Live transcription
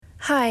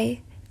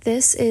Hi,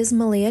 this is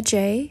Malia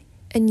J,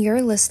 and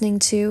you're listening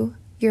to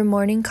your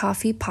Morning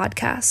Coffee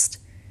Podcast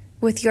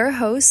with your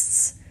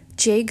hosts,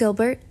 Jay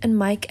Gilbert and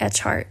Mike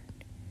Etchart.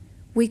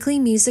 Weekly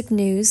music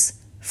news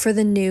for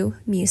the new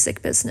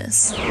music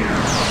business.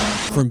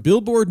 From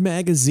Billboard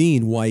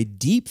magazine, why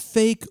deep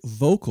fake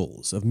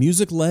vocals of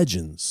music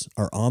legends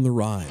are on the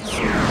rise.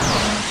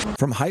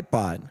 From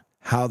Hypebot,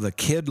 how the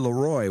Kid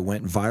Laroi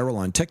went viral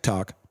on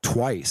TikTok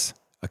twice,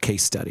 a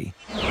case study.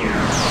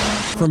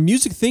 From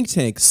music think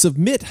tank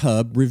Submit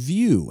Hub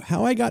review,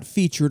 how I got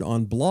featured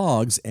on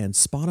blogs and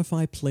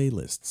Spotify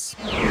playlists.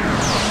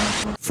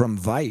 From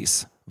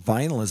Vice,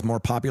 vinyl is more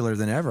popular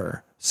than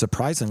ever.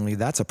 Surprisingly,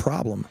 that's a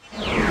problem.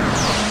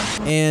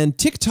 And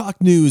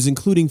TikTok news,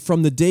 including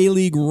from the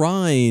Daily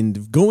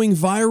Grind, going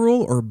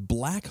viral or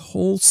black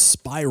hole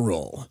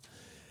spiral.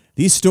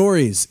 These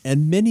stories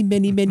and many,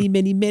 many, many,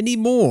 many, many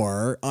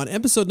more on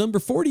episode number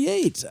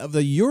 48 of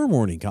the Your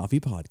Morning Coffee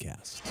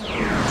Podcast.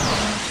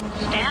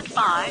 Stand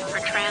by for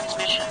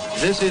transmission.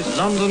 This is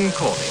London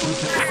calling.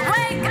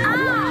 Wake up!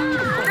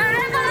 The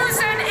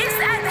revolution is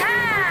at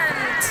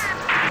hand!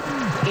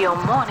 Your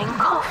morning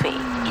coffee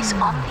is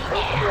on the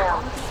air.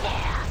 On the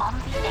air. On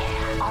the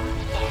air. On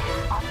the air.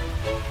 On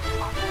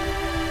the air.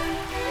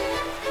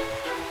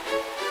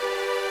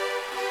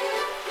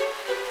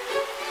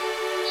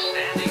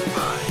 Standing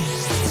by.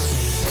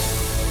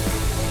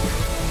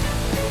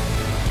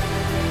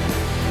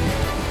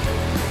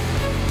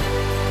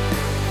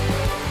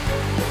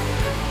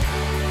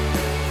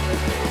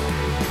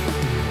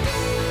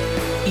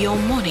 Your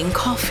morning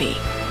coffee,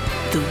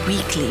 the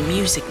weekly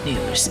music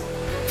news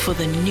for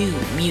the new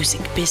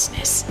music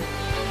business.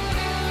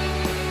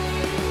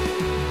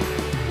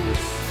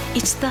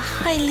 It's the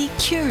highly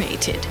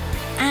curated,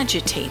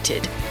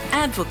 agitated,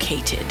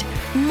 advocated,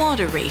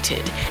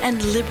 moderated,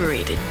 and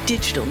liberated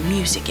digital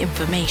music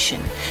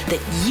information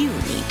that you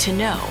need to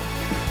know.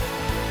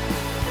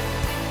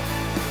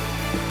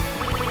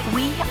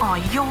 We are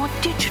your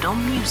digital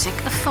music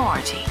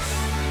authority.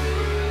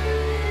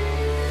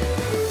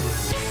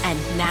 And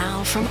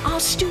now from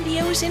our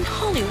studios in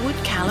Hollywood,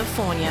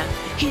 California,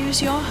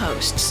 here's your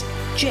hosts,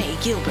 Jay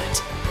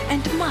Gilbert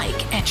and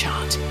Mike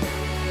Etchart.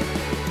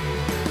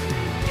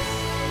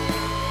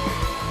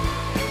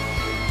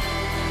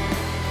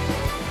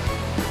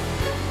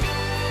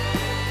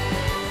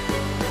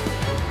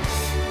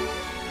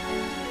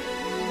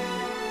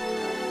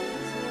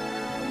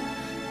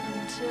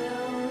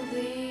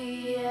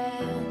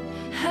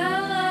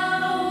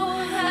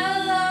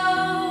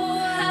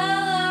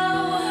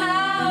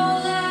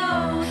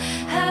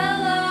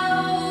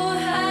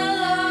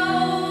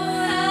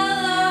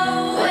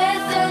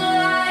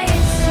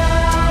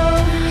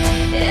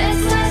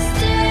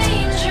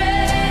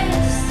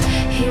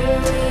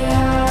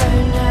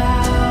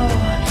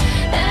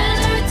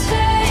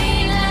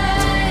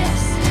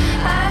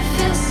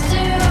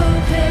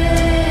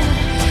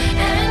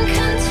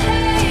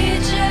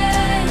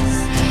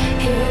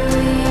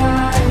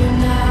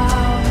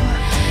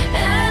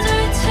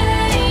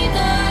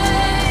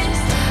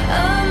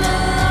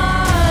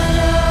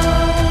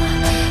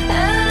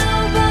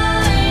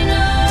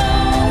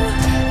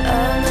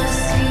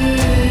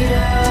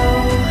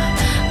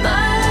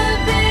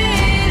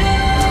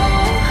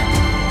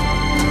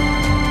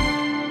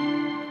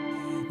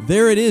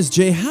 There it is,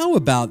 Jay. How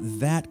about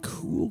that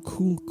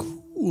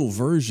cool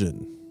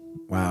version?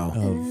 Wow.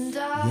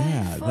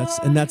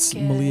 That's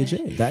Malia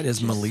J. That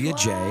is Malia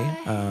J.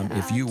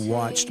 If you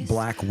watched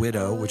Black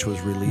Widow, which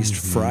was released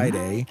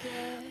Friday,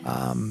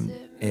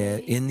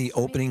 in the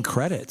opening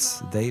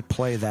credits, they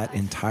play that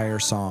entire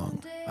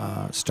song,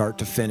 start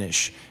to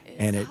finish,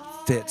 and it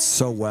fits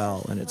so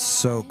well, and it's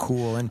so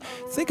cool. And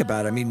think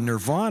about it. I mean,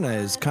 Nirvana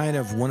is kind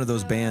of one of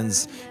those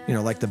bands,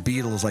 like the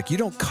Beatles, like you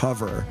don't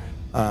cover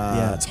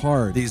it's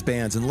hard. These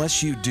bands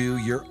unless you do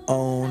your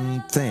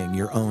own thing,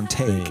 your own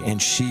take,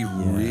 and she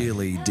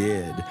really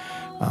did.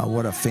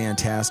 What a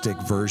fantastic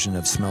version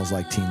of Smells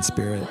Like Teen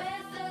Spirit.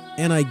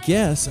 And I'm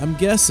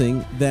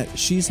guessing that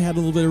she's had a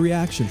little bit of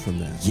reaction from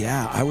that.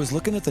 Yeah, I was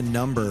looking at the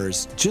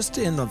numbers just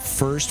in the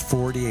first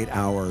 48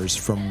 hours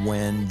from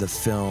when the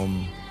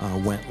film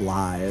went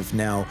live.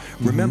 Now,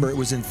 remember, it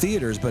was in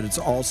theaters, but it's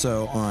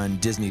also on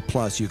Disney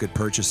Plus. You could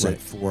purchase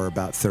it for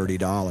about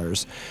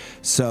 $30.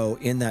 So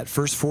in that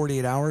first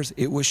 48 hours,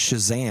 it was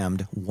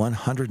Shazammed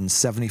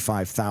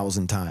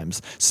 175,000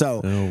 times.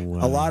 So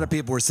a lot of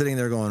people were sitting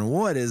there going,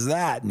 what is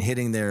that? And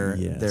hitting their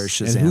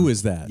Shazam. And who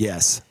is that?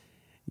 Yes.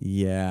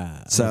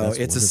 Yeah. So it's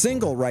wonderful. a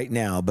single right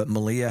now, but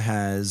Malia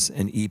has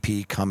an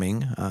EP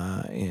coming,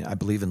 I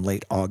believe in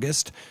late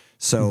August.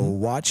 So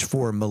watch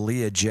for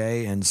Malia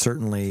J, and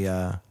certainly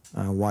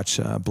watch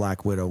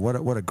Black Widow.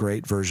 What a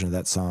great version of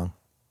that song.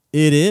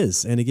 It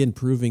is, and again,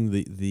 proving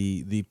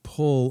the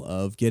pull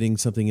of getting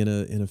something in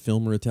a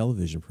film or a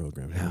television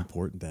program. How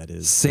important that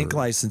is. Sync for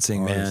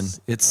licensing, artists.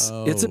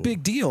 man. It's a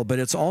big deal, but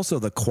it's also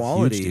the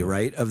quality, deal.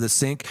 right, of the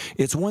sync.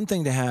 It's one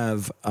thing to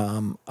have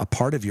a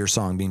part of your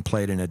song being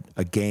played in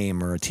a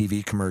game or a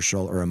TV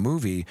commercial or a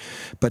movie,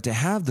 but to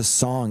have the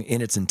song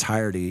in its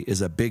entirety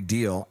is a big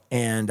deal,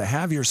 and to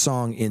have your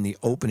song in the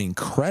opening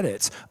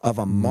credits of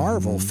a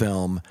Marvel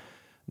film.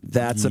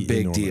 That's a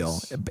big deal.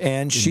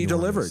 And she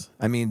delivered.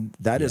 I mean,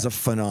 that is a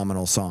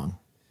phenomenal song.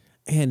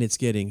 And it's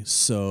getting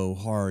so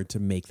hard to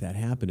make that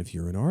happen if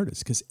you're an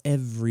artist, because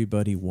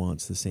everybody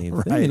wants the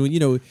same thing. And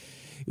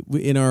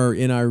when,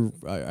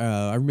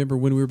 I remember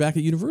when we were back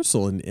at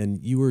Universal, and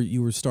you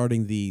were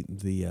starting the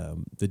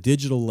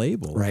digital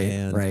label, Right.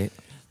 And,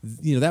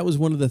 that was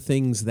one of the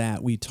things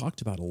that we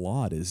talked about a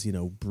lot is,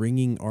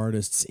 bringing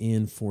artists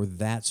in for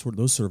those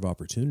sort of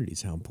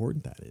opportunities, how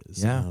important that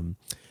is. Yeah.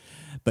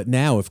 But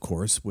now, of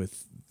course,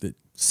 with the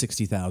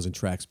 60,000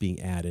 tracks being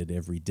added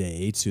every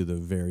day to the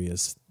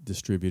various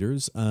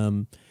distributors,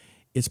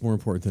 it's more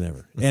important than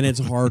ever, and it's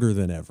harder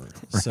than ever.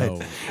 Right.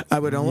 So I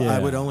would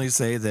only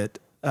say that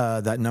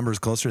that number is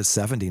closer to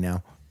 70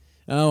 now.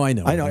 Oh, I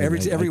know.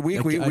 Every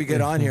week we get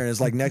on here, and it's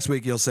like next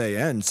week you'll say,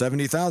 and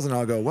 70,000.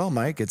 I'll go, well,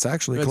 Mike, it's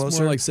actually It's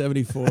closer. more like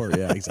 74.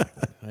 Yeah,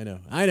 exactly. I know.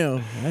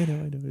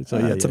 It's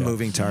It's a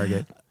moving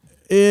target.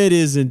 It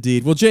is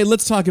indeed. Well, Jay,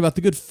 let's talk about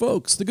the good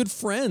folks, the good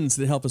friends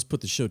that help us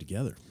put the show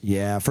together.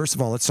 Yeah, first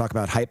of all, let's talk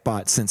about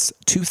Hypebot. Since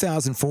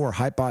 2004,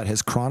 Hypebot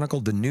has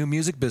chronicled the new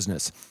music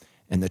business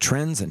and the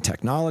trends and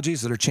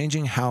technologies that are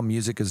changing how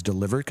music is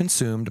delivered,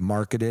 consumed,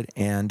 marketed,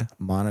 and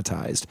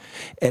monetized.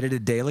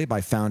 Edited daily by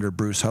founder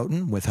Bruce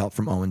Houghton with help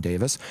from Owen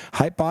Davis,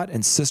 Hypebot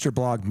and sister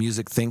blog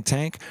Music Think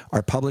Tank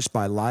are published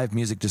by live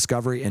music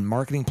discovery and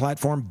marketing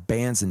platform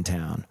Bands in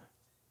Town.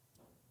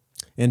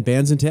 And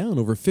Bands in Town,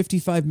 over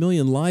 55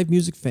 million live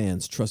music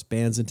fans trust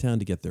Bands in Town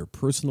to get their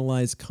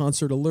personalized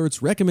concert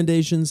alerts,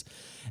 recommendations,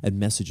 and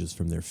messages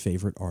from their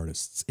favorite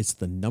artists. It's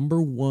the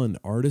 #1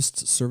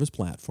 artist service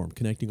platform,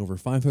 connecting over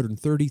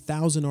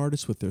 530,000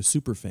 artists with their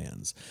super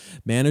fans.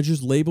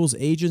 Managers, labels,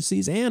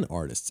 agencies, and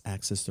artists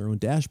access their own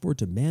dashboard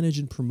to manage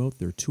and promote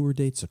their tour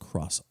dates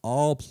across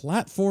all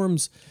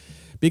platforms.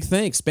 Big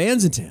thanks,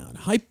 Bands in Town,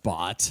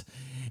 Hypebot.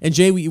 And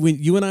Jay,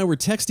 when you and I were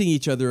texting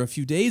each other a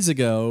few days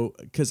ago,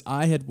 because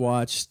I had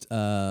watched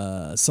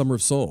Summer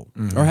of Soul,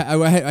 or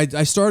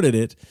I started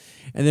it,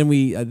 and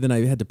then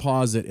I had to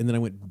pause it, and then I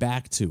went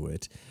back to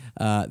it.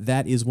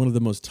 That is one of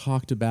the most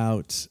talked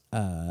about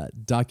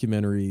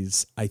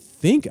documentaries, I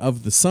think,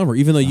 of the summer.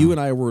 Even though you and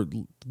I were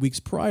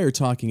weeks prior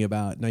talking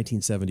about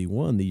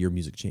 1971, the year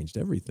music changed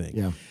everything.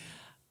 Yeah,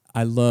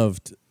 I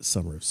loved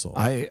Summer of Soul.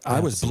 I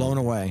was blown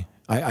away.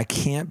 I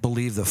can't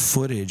believe the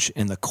footage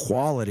and the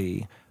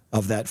quality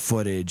of that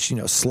footage,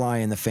 Sly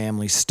and the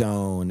Family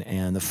Stone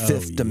and the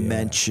Fifth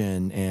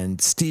Dimension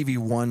and Stevie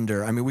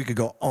Wonder. I mean, we could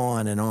go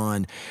on and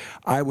on.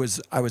 I was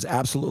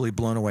absolutely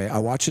blown away. I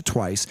watched it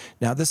twice.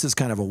 Now, this is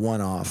kind of a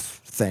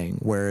one-off thing,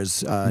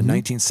 whereas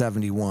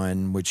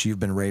 1971, which you've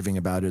been raving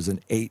about, is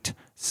an 8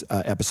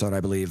 episode, I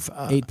believe.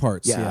 8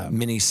 parts, yeah.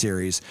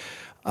 Mini-series.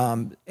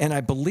 And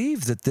I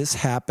believe that this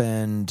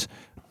happened,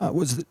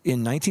 was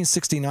in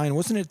 1969.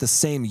 Wasn't it the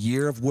same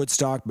year of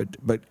Woodstock,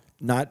 but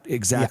not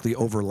exactly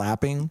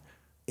overlapping?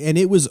 And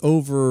it was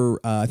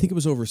over, I think it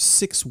was over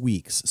 6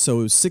 weeks.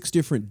 So it was 6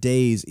 different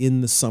days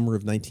in the summer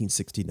of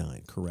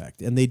 1969,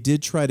 correct. And they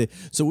did try to,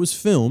 so it was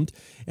filmed,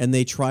 and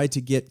they tried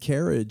to get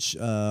carriage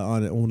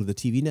on one of the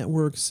TV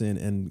networks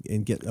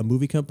and get a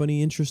movie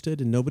company interested,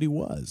 and nobody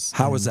was.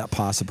 How was that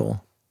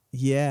possible?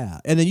 Yeah.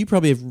 And then you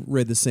probably have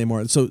read the same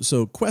article.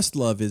 So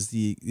Questlove is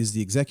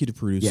the executive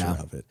producer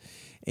of it.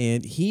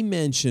 And he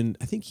mentioned,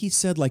 I think he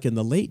said like in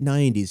the late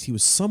 90s, he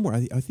was somewhere,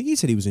 I think he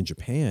said he was in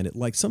Japan at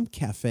like some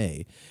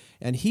cafe,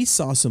 and he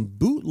saw some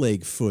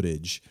bootleg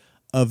footage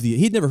of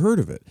he'd never heard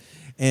of it.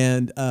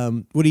 And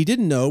what he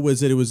didn't know was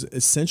that it was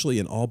essentially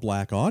an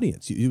all-black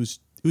audience. It was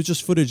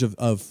just footage of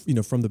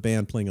from the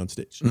band playing on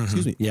stage. Mm-hmm.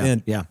 Excuse me.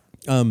 Yeah,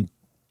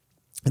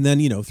 and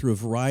then, through a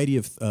variety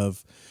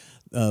of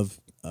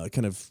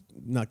kind of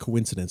not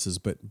coincidences,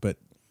 but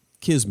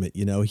kismet,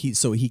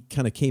 he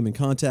kind of came in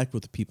contact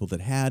with the people that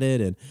had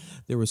it, and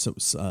there was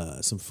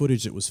some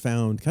footage that was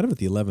found kind of at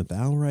the 11th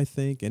hour, I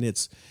think, and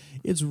it's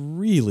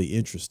really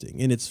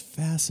interesting and it's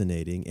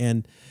fascinating.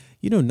 And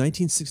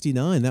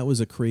 1969, that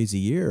was a crazy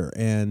year,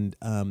 and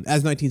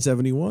as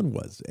 1971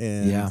 was,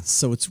 and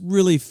so it's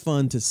really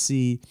fun to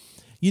see.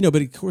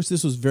 But of course,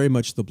 this was very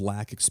much the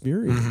Black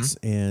experience,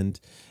 and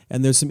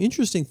there's some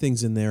interesting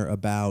things in there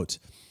about,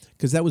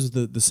 because that was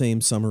the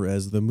same summer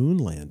as the moon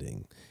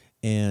landing.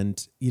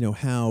 And,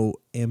 how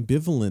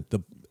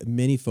ambivalent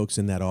many folks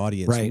in that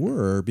audience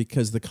were,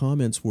 because the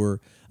comments were,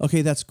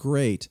 okay, that's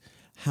great.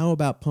 How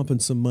about pumping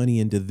some money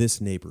into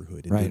this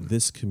neighborhood, into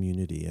this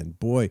community? And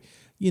boy,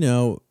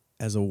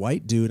 as a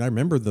white dude, I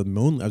remember the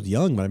moment. I was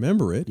young, but I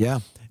remember it. Yeah.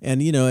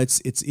 And you know,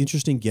 it's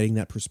interesting getting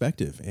that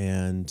perspective,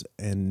 and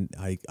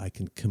I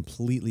can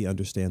completely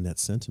understand that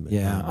sentiment.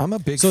 Yeah, I'm a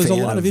big so fan there's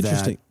a lot of that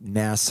interesting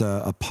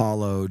NASA,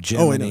 Apollo, I know.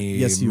 Gemini,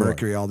 Yes, you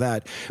Mercury, all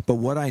that. But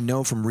what I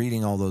know from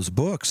reading all those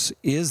books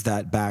is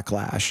that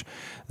backlash,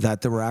 that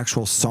there were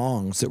actual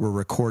songs that were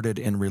recorded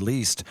and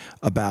released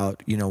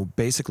about, you know,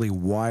 basically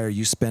why are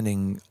you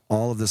spending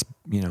all of this,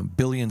 you know,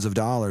 billions of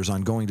dollars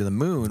on going to the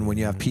moon when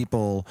you have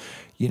people,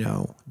 you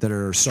know, that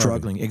are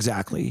struggling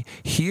exactly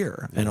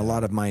here and a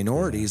lot of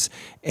minorities.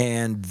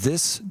 And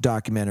this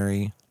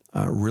documentary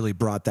really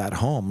brought that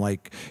home.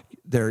 Like,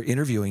 they're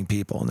interviewing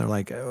people and they're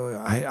like,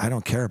 oh, I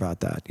don't care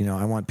about that. You know,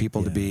 I want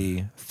people to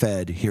be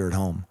fed here at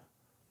home.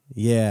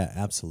 Yeah,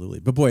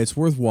 absolutely. But boy, it's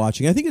worth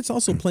watching. I think it's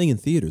also playing in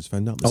theaters, if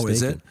I'm not mistaken. Oh,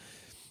 is it?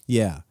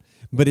 Yeah.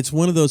 But it's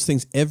one of those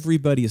things,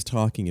 everybody is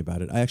talking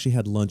about it. I actually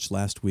had lunch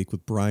last week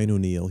with Brian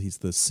O'Neill. He's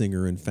the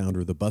singer and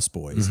founder of the Bus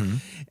Boys. Mm-hmm.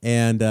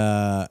 And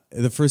one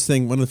of the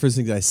first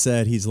things I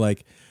said, he's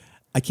like,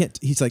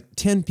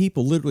 10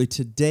 people literally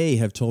today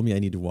have told me I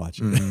need to watch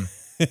it. Mm-hmm.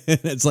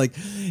 It's like,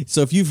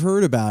 so if you've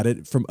heard about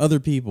it from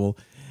other people,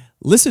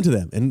 listen to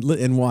them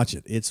and watch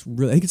it. It's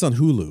really, I think it's on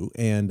Hulu,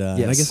 and I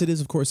guess it is,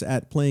 of course,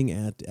 playing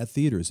at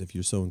theaters if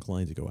you're so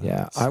inclined to go out.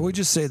 Yeah, So I would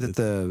just say that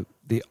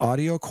the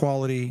audio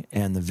quality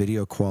and the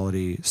video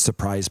quality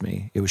surprised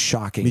me. It was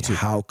shocking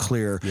how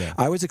clear. Yeah.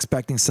 I was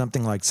expecting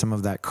something like some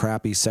of that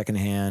crappy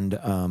secondhand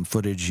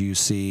footage you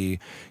see,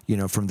 you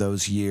know, from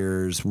those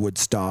years,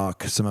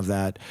 Woodstock, some of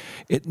that.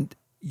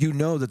 You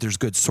know that there's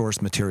good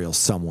source material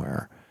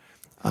somewhere.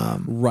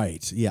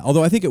 Right. Yeah.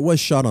 Although I think it was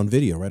shot on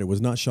video, right? It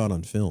was not shot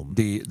on film.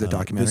 The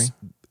documentary.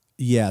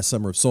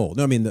 Summer of Soul.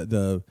 No, I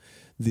mean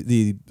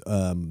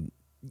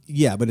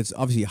yeah, but it's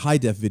obviously high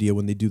def video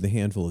when they do the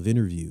handful of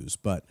interviews.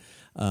 But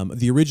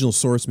the original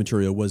source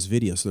material was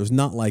video, so there's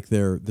not like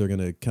they're going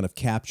to kind of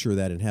capture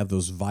that and have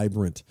those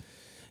vibrant.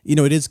 You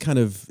know, it's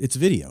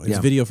video. It's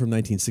video from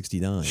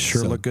 1969.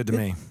 Sure, so looked good to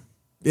me.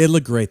 It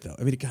looked great, though.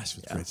 I mean, gosh,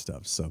 it was great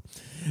stuff. So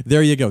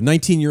there you go.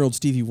 19-year-old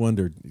Stevie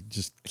Wonder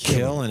just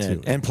Killing it.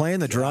 too. And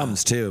playing the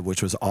drums, too,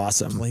 which was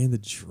awesome. Playing the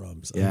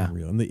drums. Yeah.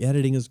 Unreal. And the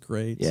editing is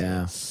great.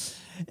 Yeah. So.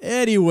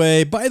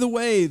 Anyway, by the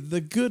way, the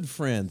good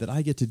friend that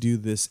I get to do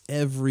this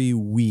every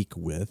week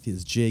with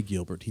is Jay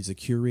Gilbert. He's a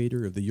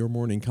curator of the Your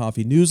Morning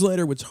Coffee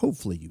newsletter, which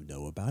hopefully you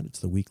know about. It's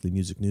the weekly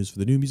music news for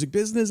the new music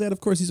business. And, of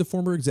course, he's a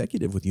former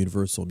executive with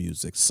Universal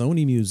Music,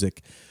 Sony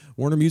Music,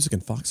 Warner Music,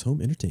 and Fox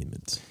Home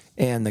Entertainment.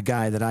 And the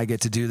guy that I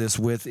get to do this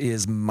with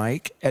is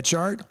Mike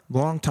Etchart,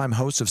 longtime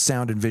host of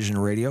Sound and Vision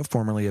Radio,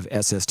 formerly of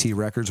SST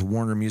Records,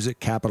 Warner Music,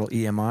 Capital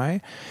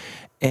EMI,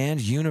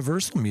 and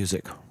Universal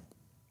Music.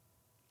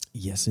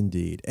 Yes,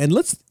 indeed. And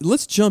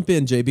let's jump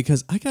in, Jay,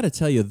 because I got to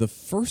tell you, the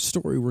first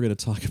story we're going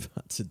to talk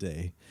about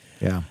today,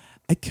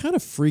 it kind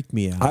of freaked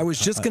me out. I was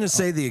just going to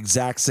say the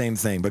exact same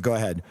thing, but go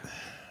ahead.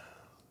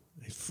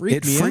 It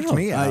freaked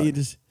me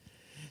out.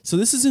 So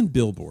this is in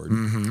Billboard,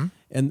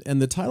 and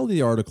the title of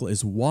the article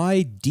is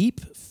 "Why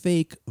Deep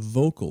Fake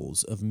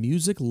Vocals of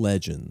Music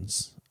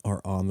Legends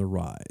Are on the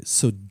Rise."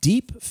 So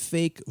deep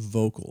fake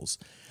vocals.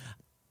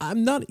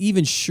 I'm not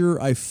even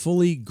sure I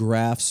fully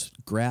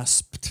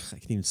grasped. I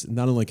can't even,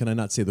 not only can I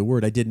not say the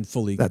word, I didn't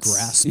fully grasp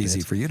That's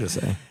easy for you to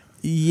say.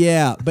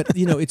 Yeah, but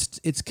you know,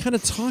 it's kind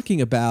of talking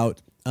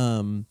about.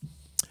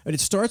 And it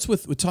starts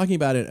with talking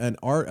about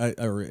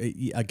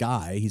a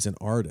guy. He's an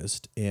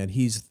artist, and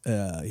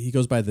he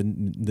goes by the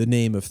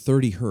name of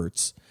 30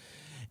 Hertz,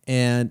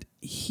 and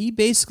he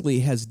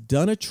basically has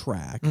done a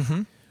track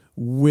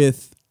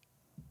with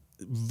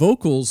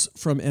vocals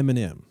from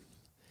Eminem.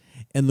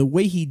 And the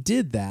way he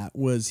did that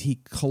was he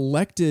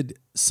collected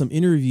some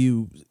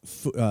interview,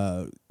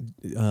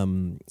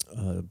 not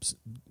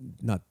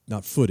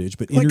footage,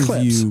 but like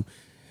interview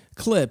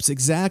clips,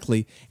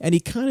 exactly. And he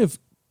kind of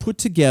put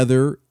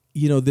together,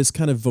 you know, this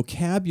kind of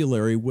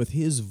vocabulary with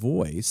his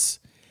voice,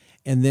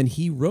 and then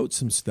he wrote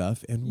some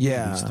stuff and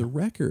released the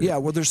record. Yeah,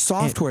 well, there's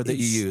software that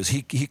you use.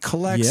 He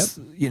collects,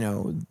 you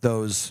know,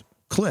 those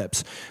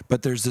clips,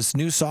 but there's this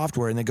new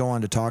software, and they go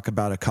on to talk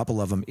about a couple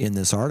of them in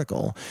this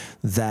article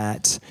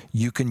that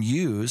you can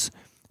use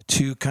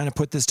to kind of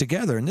put this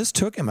together. And this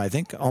took him, I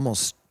think,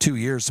 almost 2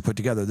 years to put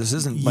together. This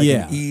isn't like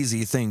an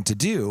easy thing to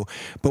do.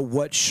 But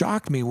what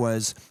shocked me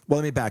was, well,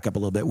 let me back up a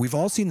little bit. We've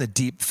all seen the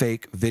deep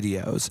fake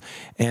videos,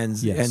 and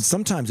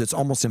sometimes it's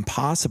almost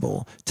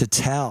impossible to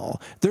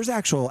tell. There's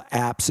actual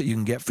apps that you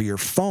can get for your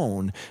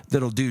phone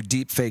that'll do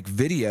deep fake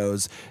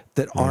videos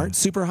that aren't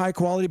super high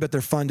quality, but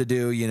they're fun to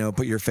do, you know,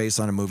 put your face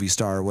on a movie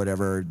star or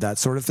whatever, that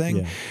sort of thing.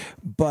 Yeah.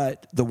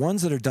 But the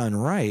ones that are done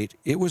right,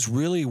 it was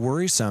really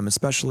worrisome,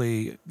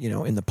 especially, you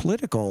know, in the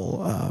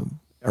political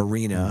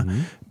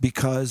arena,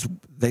 because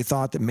they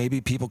thought that maybe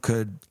people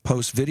could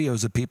post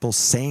videos of people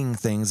saying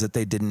things that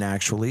they didn't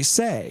actually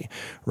say,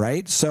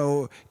 right?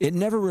 So it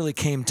never really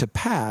came to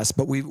pass,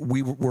 but we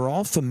were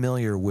all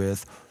familiar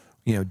with,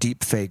 you know,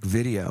 deep fake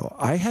video.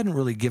 I hadn't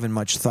really given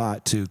much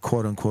thought to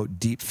quote unquote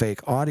deep fake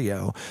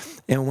audio.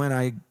 And when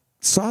I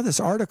saw this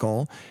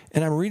article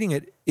and I'm reading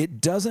it.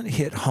 It doesn't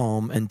hit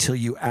home until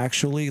you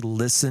actually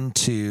listen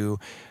to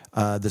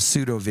the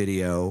pseudo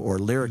video or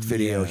lyric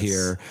video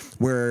here,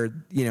 where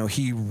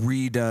he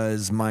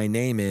redoes "My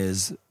Name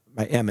Is"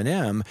 by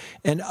Eminem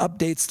and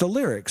updates the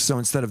lyrics. So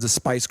instead of the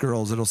Spice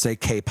Girls, it'll say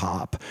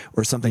K-pop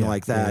or something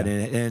like that,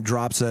 and it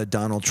drops a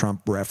Donald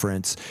Trump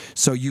reference.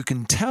 So you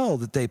can tell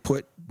that they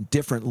put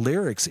different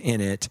lyrics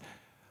in it.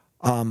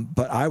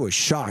 But I was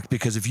shocked,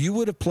 because if you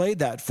would have played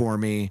that for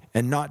me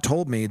and not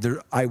told me,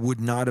 I would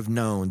not have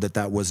known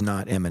that was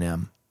not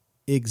Eminem.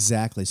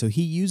 Exactly. So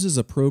he uses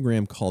a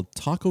program called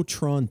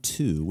Tacotron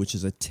 2, which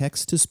is a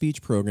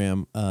text-to-speech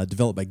program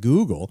developed by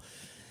Google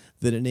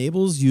that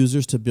enables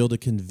users to build a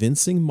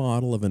convincing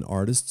model of an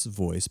artist's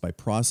voice by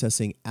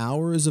processing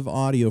hours of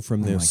audio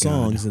from their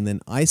songs and then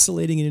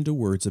isolating it into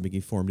words that may be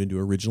formed into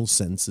original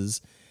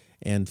sentences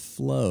and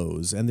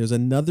flows. And there's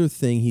another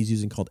thing he's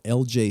using called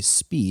LJ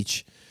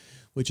Speech,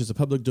 which is a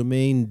public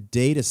domain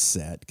data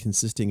set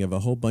consisting of a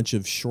whole bunch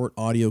of short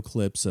audio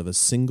clips of a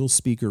single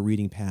speaker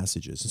reading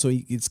passages. And so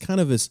it's kind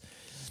of this,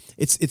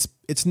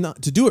 it's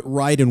not, to do it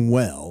right and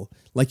well,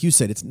 like you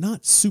said, it's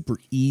not super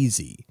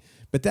easy,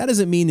 but that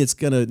doesn't mean it's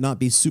going to not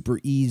be super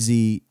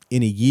easy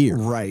in a year.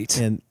 Right.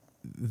 And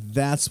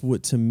that's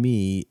what to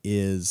me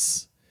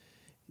is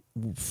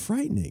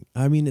frightening.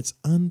 I mean, it's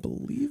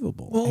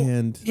unbelievable. Well,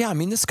 and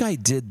this guy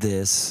did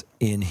this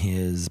in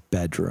his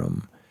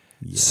bedroom.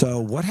 Yeah. So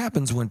what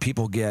happens when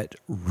people get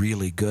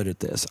really good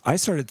at this? I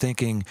started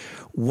thinking,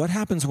 what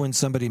happens when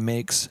somebody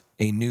makes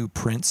a new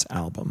Prince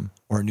album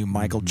or a new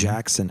Michael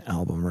Jackson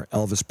album or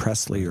Elvis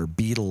Presley or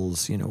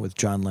Beatles, with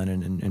John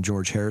Lennon and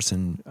George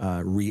Harrison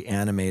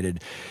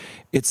reanimated?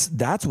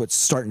 That's what's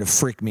starting to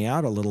freak me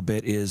out a little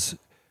bit. Is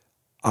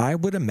I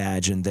would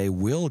imagine they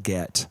will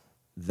get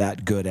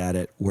that good at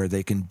it where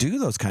they can do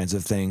those kinds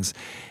of things.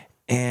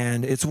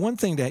 And it's one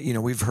thing that,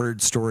 we've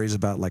heard stories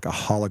about like a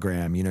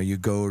hologram, you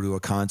go to a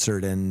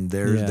concert and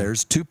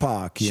there's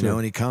Tupac,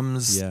 and he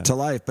comes to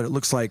life, but it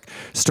looks like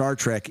Star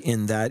Trek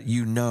in that,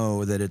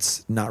 that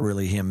it's not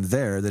really him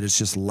there, that it's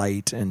just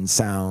light and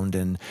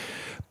sound.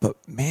 But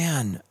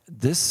man,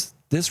 this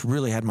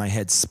really had my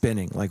head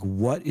spinning. Like,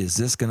 what is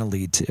this going to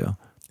lead to?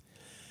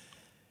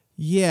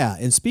 Yeah,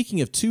 and speaking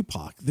of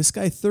Tupac, this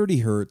guy 30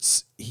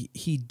 Hertz,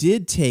 he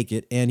did take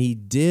it and he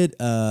did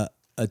a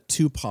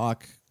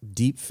Tupac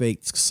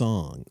deep-faked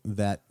song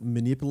that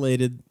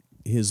manipulated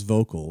his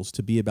vocals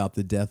to be about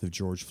the death of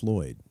George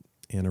Floyd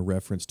and a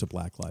reference to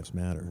Black Lives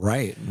Matter.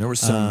 Right. There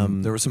was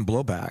some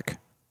blowback.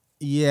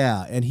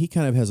 Yeah, and he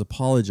kind of has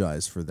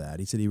apologized for that.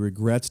 He said he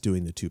regrets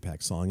doing the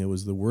Tupac song. It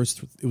was the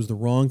worst. It was the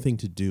wrong thing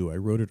to do. I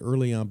wrote it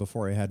early on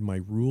before I had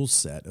my rules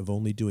set of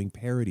only doing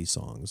parody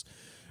songs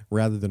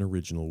rather than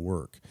original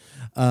work.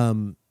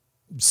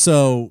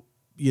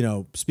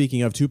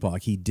 Speaking of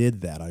Tupac, he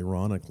did that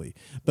ironically.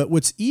 But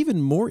what's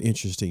even more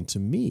interesting to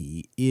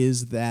me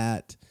is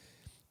that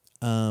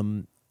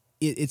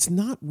it's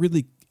not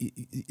really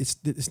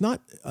it's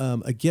not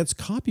against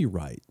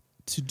copyright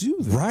to do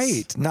this.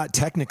 Right. Not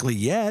technically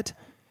yet.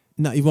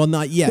 Not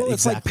yet. Well,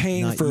 it's exactly. like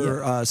paying not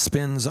for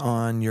spins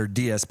on your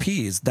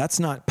DSPs. That's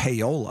not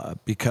payola,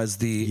 because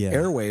the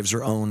airwaves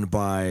are owned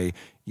by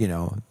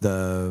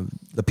the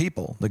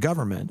people, the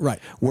government. Right.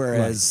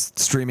 Whereas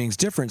streaming's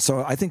different.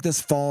 So I think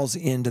this falls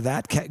into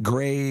that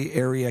gray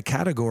area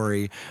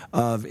category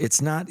of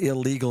it's not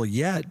illegal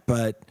yet,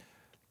 but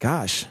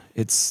gosh,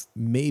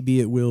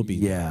 maybe it will be.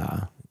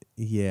 Yeah.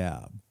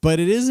 Yeah. But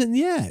it isn't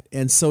yet.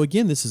 And so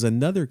again, this is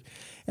another,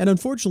 and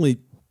unfortunately,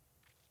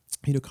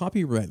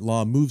 copyright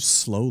law moves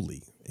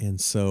slowly.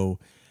 And so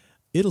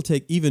it'll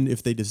take, even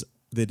if they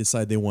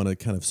decide they want to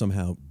kind of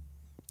somehow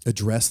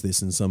address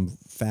this in some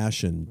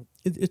fashion,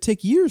 it'll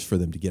take years for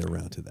them to get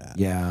around to that.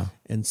 Yeah.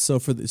 And so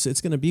it's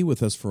going to be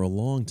with us for a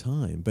long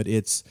time. But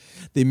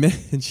they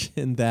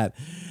mentioned that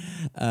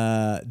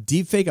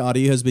deepfake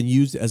audio has been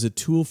used as a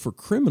tool for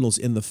criminals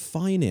in the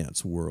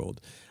finance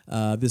world.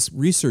 This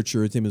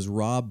researcher, his name is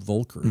Rob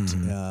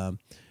Volkert,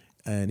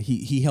 and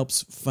he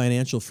helps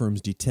financial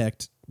firms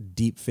detect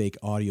deepfake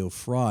audio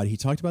fraud. He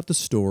talked about the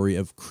story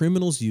of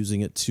criminals using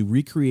it to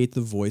recreate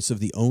the voice of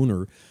the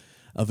owner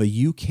of a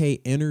UK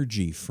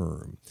energy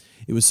firm.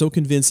 It was so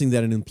convincing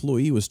that an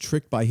employee was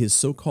tricked by his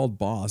so-called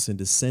boss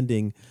into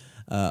sending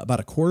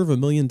about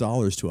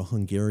 $250,000 to a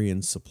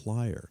Hungarian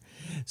supplier.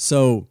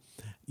 So,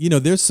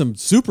 there's some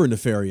super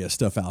nefarious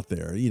stuff out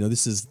there.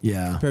 This is,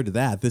 compared to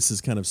that, this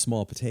is kind of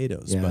small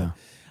potatoes. Yeah.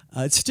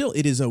 But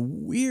it is a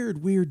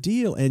weird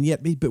deal, and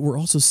yet, but we're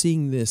also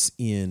seeing this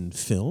in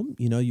film.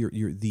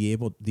 You're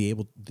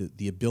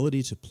the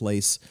ability to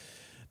place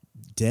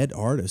dead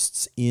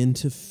artists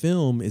into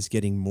film is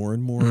getting more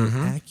and more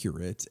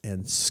accurate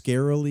and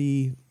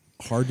scarily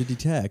hard to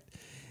detect.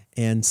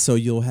 And so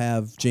you'll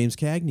have James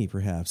Cagney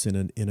perhaps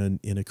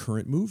in a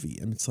current movie,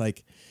 and it's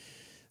like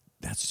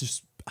that's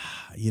just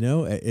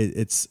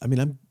it's. I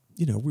mean,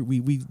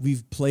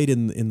 we've played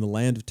in the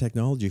land of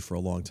technology for a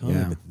long time,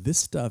 Yeah. but this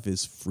stuff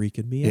is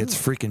freaking me out. It's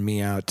freaking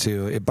me out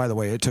too. By the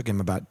way, it took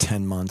him about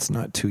 10 months,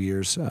 not 2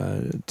 years,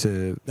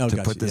 to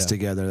gotcha, put this yeah.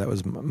 together. That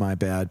was my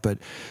bad. But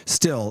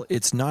still,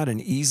 it's not an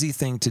easy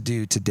thing to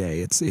do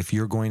today. It's if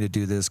you're going to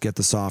do this, get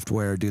the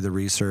software, do the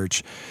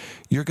research,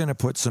 you're going to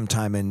put some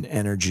time and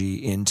energy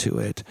into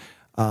it.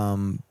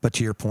 But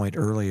to your point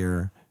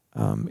earlier,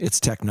 it's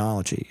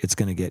technology. It's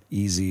going to get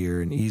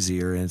easier and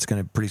easier, and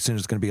pretty soon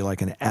it's going to be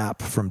like an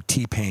app from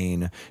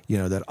T-Pain,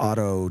 that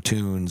auto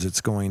tunes.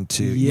 It's going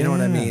to, you know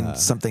what I mean? Yeah.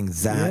 Something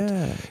that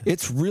Yeah.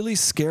 it's really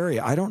scary.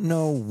 I don't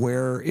know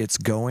where it's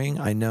going.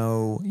 I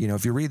know,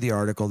 if you read the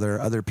article, there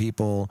are other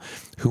people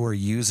who are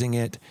using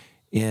it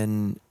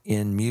in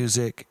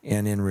music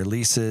and in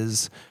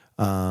releases.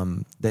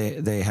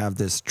 They have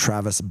this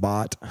Travis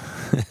Bot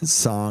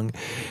song,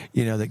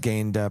 that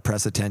gained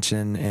press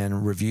attention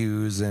and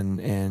reviews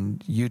and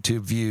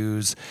YouTube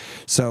views.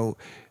 So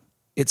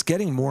it's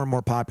getting more and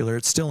more popular.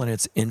 It's still in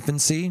its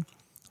infancy,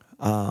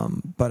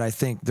 but I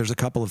think there's a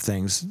couple of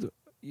things.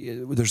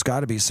 There's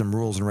got to be some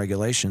rules and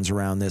regulations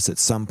around this at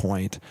some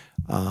point.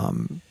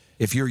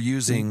 If you're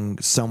using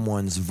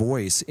someone's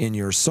voice in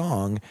your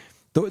song,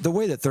 the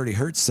way that 30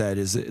 Hertz said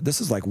is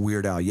this is like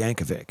Weird Al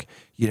Yankovic.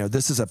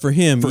 This is For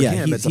him,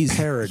 it's a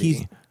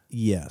parody.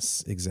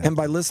 Yes, exactly. And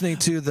by listening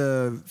to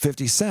the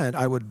 50 Cent,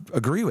 I would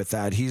agree with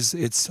that.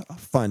 It's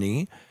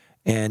funny,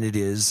 and it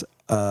is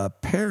a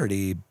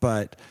parody,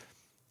 but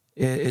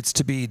it's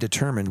to be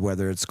determined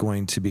whether it's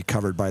going to be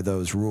covered by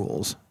those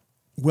rules.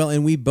 Well,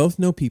 and we both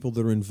know people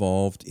that are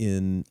involved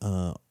in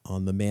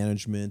on the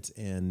management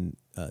and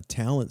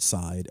talent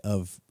side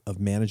of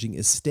managing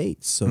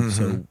estates.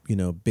 So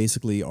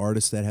basically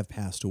artists that have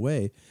passed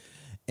away,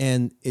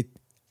 and it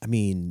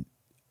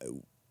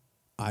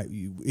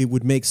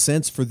would make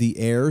sense for the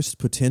heirs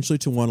potentially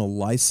to want to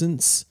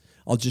license.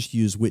 I'll just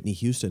use Whitney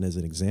Houston as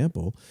an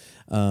example,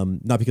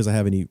 not because I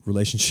have any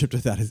relationship to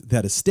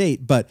that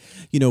estate, but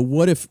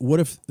what if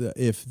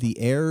the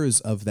heirs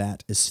of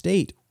that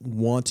estate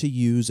want to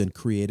use and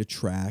create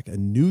a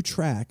new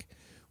track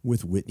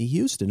with Whitney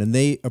Houston, and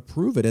they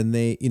approve it, and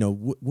they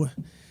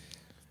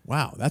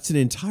wow, that's an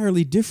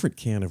entirely different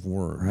can of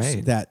worms.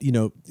 Right. That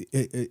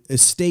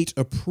estate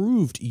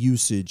approved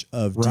usage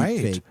of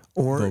deepfake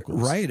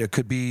vocals. Right. It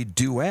could be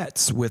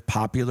duets with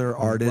popular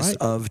artists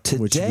of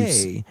Which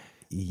today.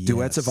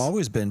 Duets have Yes.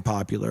 always been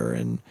popular,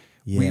 and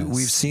Yes.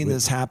 we've seen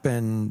this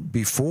happen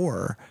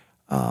before,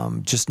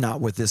 just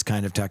not with this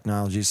kind of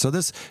technology. So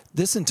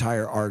this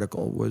entire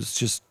article was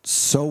just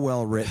so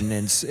well written,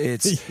 and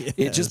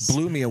it just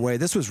blew me away.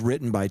 This was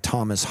written by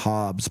Thomas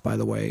Hobbs, by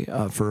the way,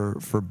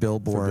 for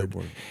Billboard.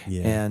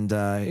 Yeah. And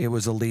it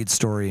was a lead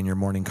story in your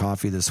morning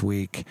coffee this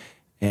week.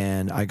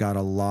 And I got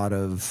a lot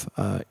of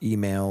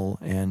email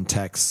and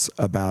texts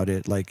about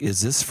it. Like,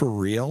 is this for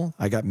real?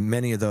 I got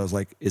many of those.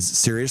 Like,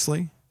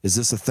 seriously? Is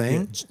this a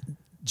thing?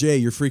 Jay,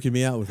 you're freaking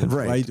me out with it.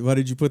 Right. Why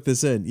did you put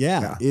this in?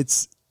 Yeah.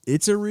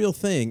 It's a real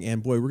thing,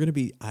 and boy,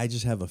 I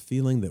just have a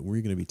feeling that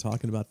we're going to be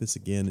talking about this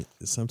again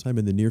sometime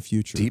in the near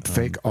future. Deep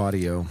fake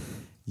audio.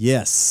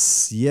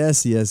 Yes.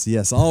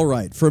 All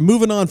right.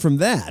 Moving on from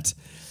that,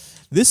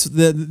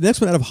 the next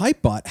one out of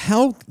Hypebot,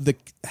 how the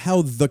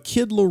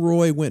Kid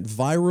Laroi went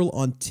viral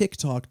on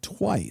TikTok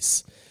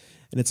twice,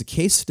 and it's a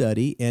case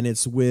study, and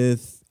it's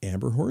with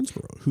Amber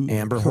Hornsborough.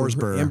 Amber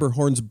Horsburgh. Amber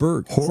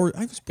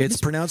Hornsberg.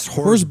 It's pronounced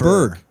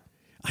Horsburgh. Horsburgh.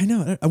 I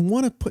know. I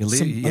want to put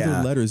some Yeah.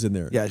 other letters in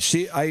there. Yeah,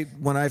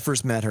 when I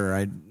first met her,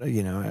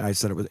 I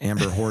said it was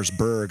Amber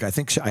Horsburgh. I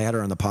think I had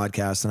her on the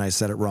podcast and I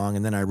said it wrong,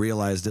 and then I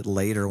realized it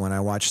later when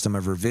I watched some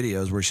of her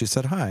videos where she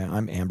said, "Hi,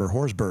 I'm Amber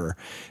Horsburgh,"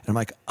 and I'm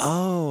like,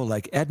 "Oh,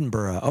 like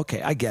Edinburgh?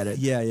 Okay, I get it.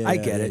 I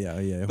get it.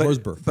 Yeah. But,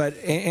 Horsburgh. But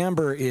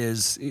Amber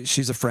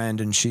she's a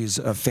friend, and she's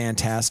a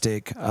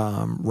fantastic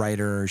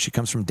writer. She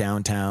comes from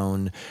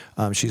downtown.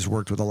 She's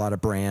worked with a lot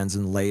of brands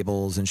and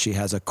labels, and she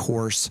has a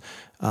course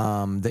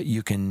that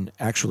you can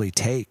actually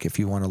take if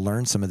you want to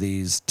learn some of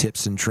these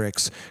tips and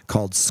tricks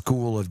called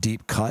School of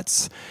Deep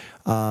Cuts,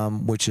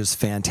 which is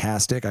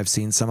fantastic. I've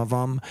seen some of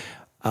them.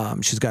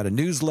 She's got a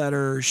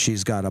newsletter.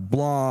 She's got a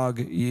blog.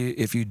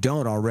 If you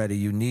don't already,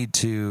 you need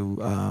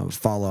to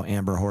follow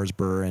Amber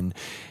Horsburgh,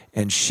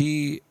 and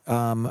she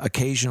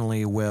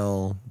occasionally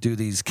will do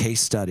these case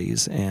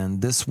studies,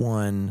 and this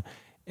one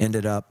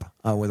ended up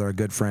with our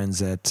good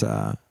friends at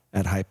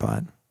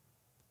Hypebot.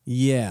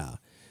 Yeah.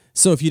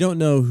 So if you don't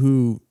know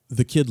who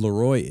the Kid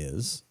Laroi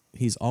is,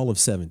 he's all of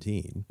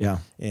 17. Yeah.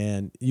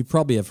 And you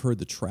probably have heard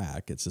the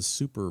track. It's a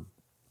super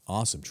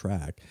awesome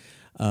track.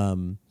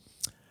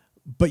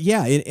 But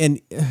yeah,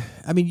 and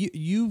I mean,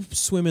 you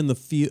swim in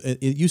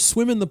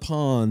the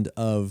pond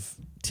of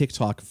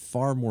TikTok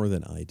far more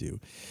than I do.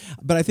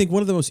 But I think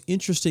one of the most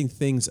interesting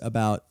things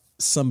about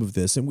some of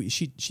this, and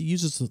she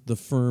uses the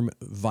firm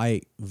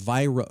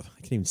Vira.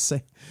 I can't even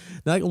say.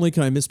 Not only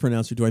can I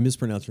mispronounce her, do I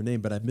mispronounce her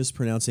name, but I'm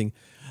mispronouncing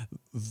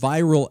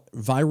virality.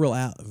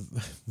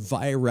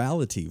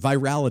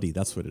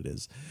 That's what it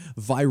is.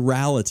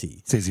 Virality.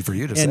 It's easy for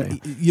you to say.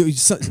 And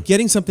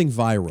getting something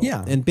viral.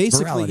 Yeah, and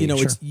basically,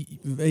 virality,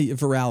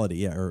 it's virality.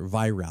 Yeah, or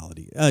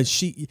virality.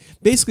 She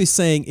basically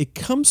saying it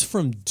comes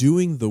from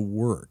doing the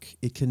work.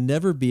 It can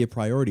never be a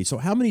priority. So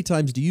how many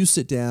times do you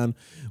sit down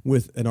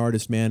with an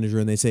artist manager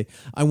and they say,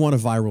 I want a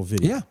viral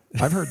video? Yeah,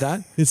 I've heard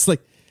that. It's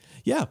like,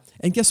 yeah.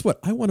 And guess what?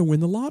 I want to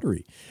win the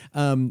lottery.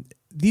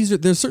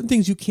 There's certain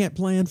things you can't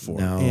plan for.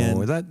 No,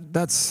 and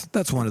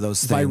that's one of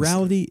those things.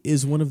 Virality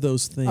is one of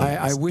those things.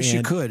 I wish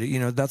you could.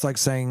 That's like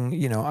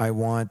saying, I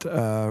want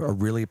a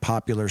really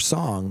popular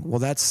song. Well,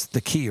 that's the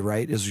key,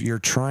 right? Is you're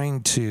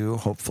trying to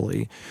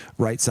hopefully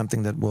write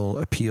something that will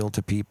appeal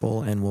to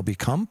people and will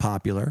become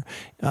popular.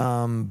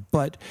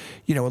 But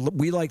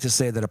we like to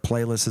say that a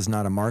playlist is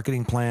not a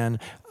marketing plan.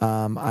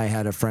 I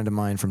had a friend of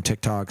mine from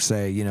TikTok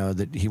say,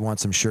 that he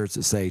wants some shirts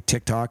that say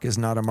TikTok is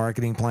not a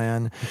marketing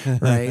plan,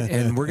 right?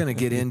 And we're going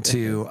to get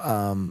into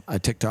a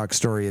TikTok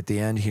story at the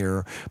end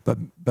here,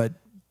 but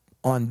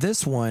on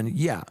this one,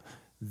 yeah,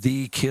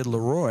 the Kid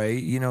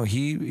Leroy,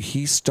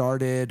 he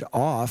started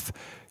off,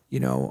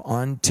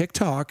 on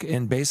TikTok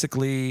and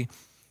basically,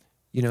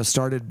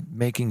 started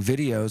making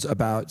videos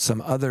about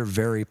some other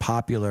very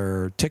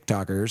popular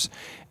TikTokers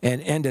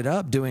and ended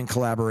up doing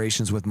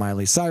collaborations with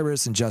Miley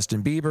Cyrus and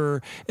Justin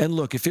Bieber. And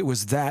look, if it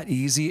was that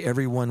easy,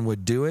 everyone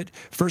would do it.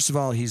 First of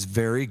all, he's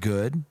very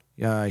good.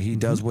 He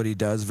does what he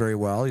does very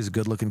well. He's a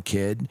good-looking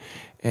kid.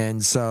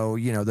 And so,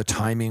 the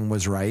timing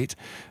was right.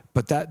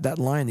 But that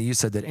line that you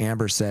said, that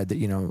Amber said, that,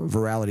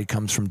 virality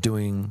comes from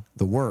doing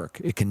the work.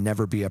 It can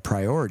never be a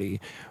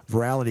priority.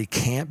 Virality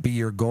can't be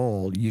your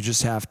goal. You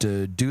just have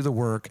to do the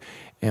work,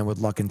 and with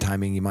luck and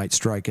timing, you might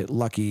strike it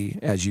lucky,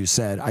 as you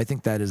said. I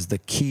think that is the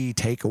key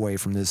takeaway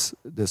from this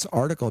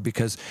article,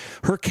 because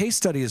her case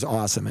study is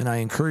awesome, and I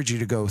encourage you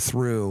to go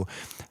through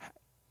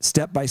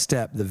step by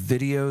step the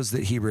videos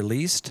that he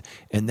released,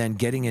 and then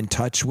getting in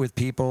touch with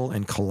people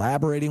and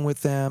collaborating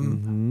with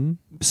them.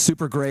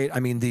 Super great. I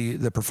mean,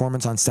 the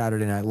performance on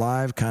Saturday Night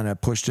Live kind of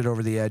pushed it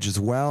over the edge as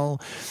well.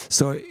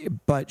 So,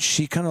 but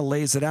she kind of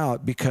lays it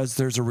out because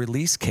there's a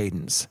release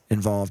cadence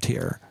involved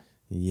here.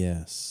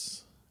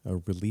 Yes,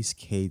 a release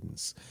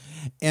cadence.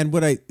 And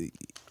what I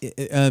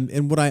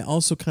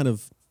also kind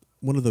of,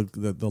 one of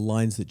the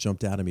lines that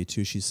jumped out at me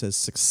too, she says,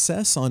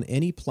 success on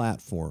any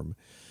platform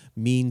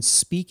means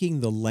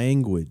speaking the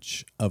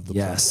language of the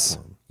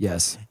platform.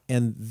 Yes.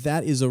 And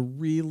that is it's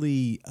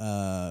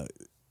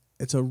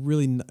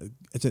an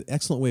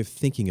excellent way of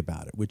thinking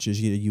about it, which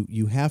is,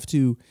 you have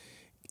to,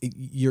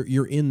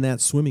 you're in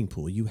that swimming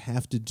pool. You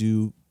have to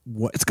do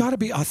what, it's got to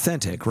be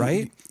authentic,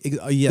 right?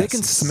 Yes. They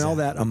can smell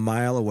that a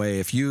mile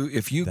away. If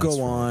you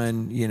go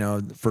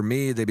on, for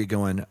me, they'd be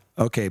going,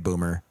 okay,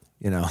 boomer,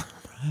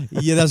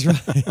 Yeah, that's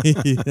right.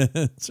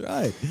 That's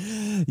right.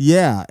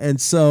 Yeah. And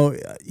so,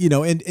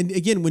 and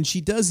again, when she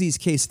does these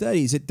case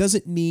studies, it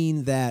doesn't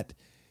mean that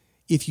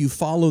if you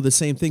follow the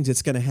same things,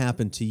 it's going to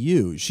happen to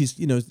you. She's,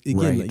 again,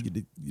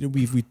 right.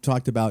 We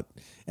talked about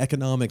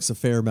economics a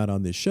fair amount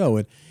on this show,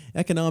 and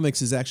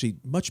economics is actually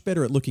much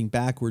better at looking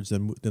backwards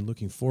than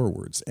looking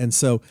forwards. And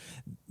so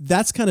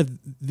that's kind of,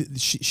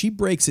 she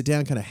breaks it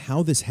down, kind of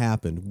how this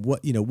happened.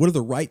 What are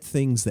the right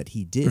things that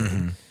he did?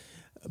 Mm-hmm.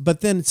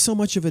 But then so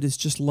much of it is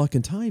just luck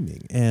and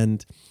timing,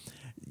 and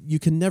you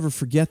can never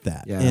forget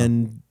that. Yeah.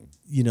 And,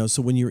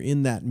 so when you're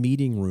in that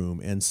meeting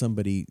room and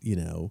somebody,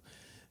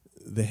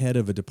 the head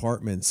of a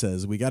department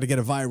says, we got to get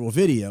a viral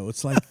video,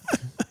 it's like,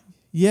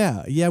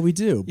 yeah, we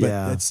do. But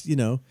that's,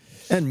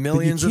 and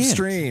millions of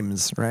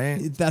streams, right?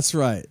 That's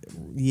right.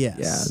 Yes.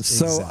 Yeah.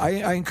 So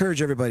exactly. I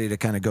encourage everybody to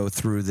kind of go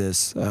through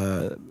this,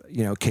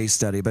 case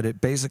study, but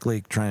it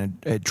basically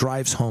it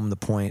drives home the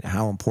point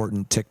how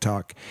important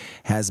TikTok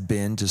has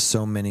been to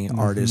so many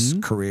artists'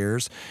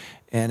 careers.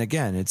 And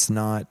again, it's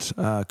not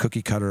a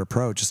cookie cutter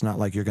approach. It's not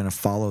like you're going to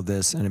follow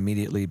this and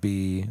immediately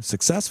be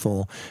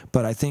successful.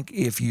 But I think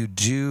if you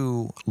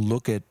do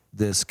look at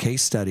this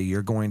case study,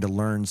 you're going to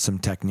learn some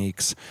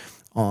techniques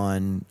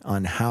on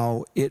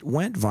how it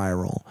went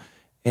viral.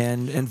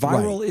 And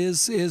viral right.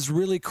 is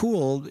really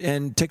cool,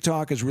 and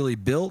TikTok is really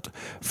built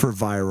for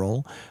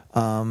viral.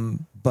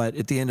 But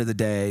at the end of the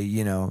day,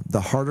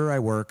 the harder I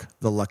work,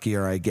 the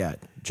luckier I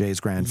get.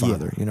 Jay's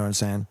grandfather, you know what I'm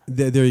saying?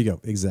 There you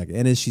go, exactly.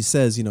 And as she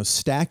says,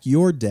 stack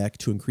your deck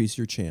to increase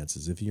your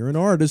chances. If you're an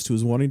artist who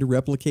is wanting to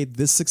replicate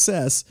this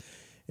success,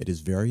 it is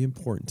very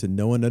important to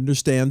know and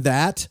understand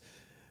that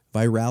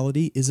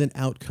virality is an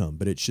outcome,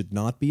 but it should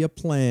not be a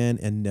plan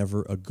and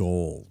never a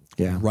goal.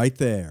 Yeah. Right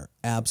there.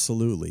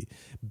 Absolutely.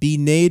 Be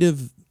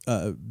native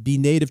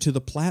to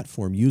the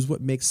platform. Use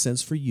what makes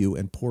sense for you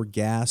and pour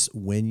gas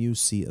when you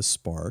see a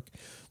spark.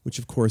 which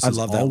of course I is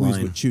love that always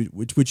line.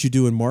 what you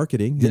do in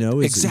marketing. You know,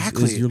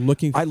 exactly. is you're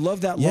looking. I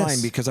love that Yes.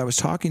 line because I was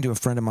talking to a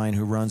friend of mine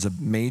who runs a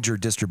major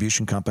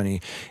distribution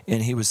company,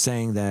 and he was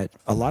saying that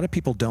a lot of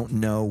people don't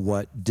know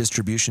what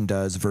distribution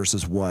does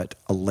versus what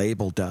a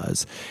label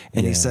does.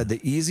 And he Yeah. said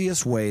the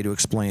easiest way to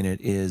explain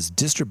it is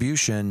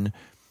distribution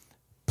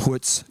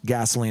puts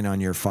gasoline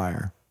on your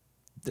fire.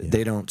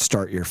 They don't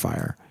start your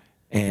fire.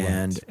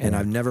 And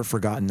I've never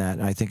forgotten that.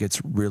 And I think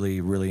it's really,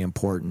 really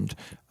important.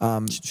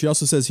 She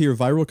also says here,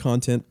 viral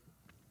content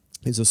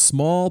is a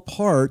small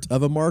part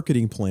of a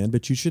marketing plan,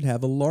 but you should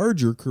have a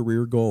larger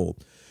career goal.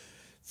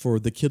 For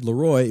the Kid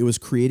Laroi, it was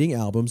creating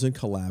albums and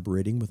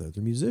collaborating with other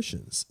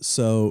musicians.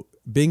 So,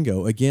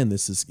 bingo! Again,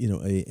 this is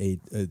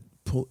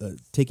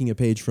taking a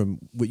page from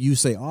what you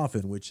say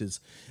often, which is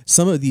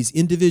some of these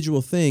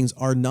individual things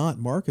are not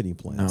marketing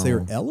plans. They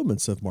are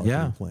elements of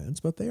marketing plans,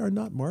 but they are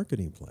not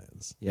marketing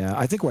plans. Yeah,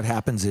 I think what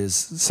happens is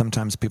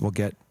sometimes people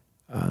get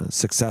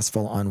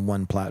successful on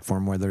one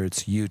platform, whether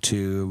it's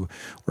YouTube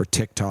or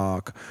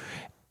TikTok,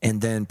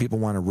 and then people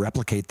want to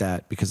replicate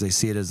that because they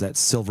see it as that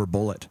silver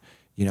bullet.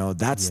 You know,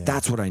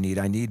 that's what I need.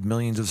 I need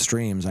millions of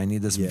streams. I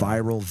need this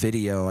viral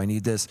video. I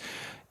need this.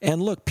 And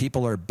look,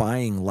 people are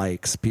buying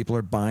likes, people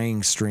are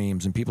buying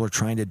streams, and people are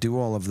trying to do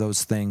all of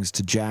those things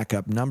to jack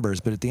up numbers.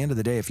 But at the end of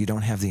the day, if you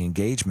don't have the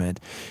engagement,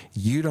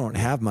 you don't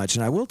have much.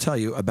 And I will tell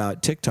you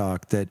about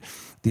TikTok that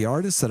the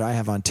artists that I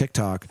have on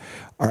TikTok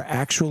are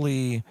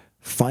actually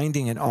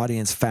finding an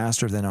audience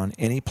faster than on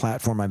any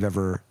platform I've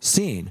ever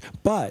seen.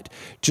 But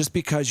just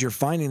because you're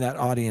finding that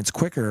audience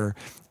quicker,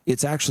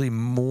 it's actually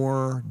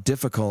more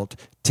difficult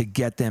to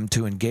get them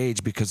to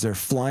engage because they're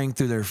flying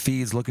through their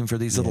feeds looking for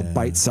these little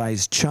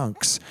bite-sized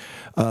chunks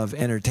of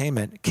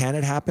entertainment. Can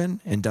it happen?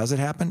 And does it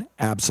happen?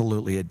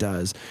 Absolutely it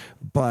does.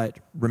 But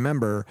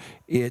remember,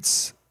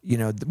 it's, you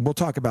know, we'll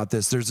talk about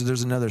this.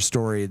 There's another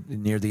story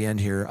near the end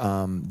here,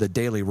 the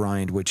Daily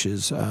Rind, which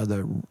is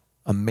the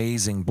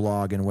amazing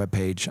blog and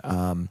webpage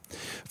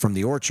from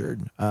The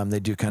Orchard.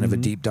 They do kind of a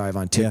deep dive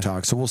on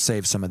TikTok, so we'll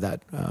save some of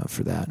that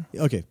for that.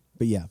 Okay.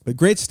 But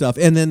great stuff.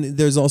 And then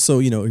there's also,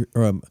 you know,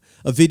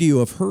 a video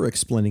of her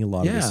explaining a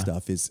lot of this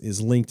stuff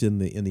is linked in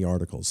the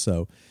article.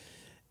 So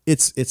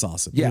it's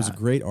awesome. Yeah. It was a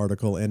great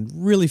article and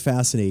really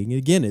fascinating. And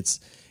again,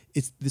 this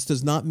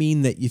does not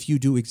mean that if you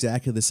do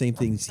exactly the same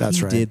things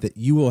he did that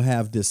you will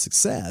have this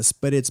success,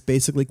 but it's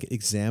basically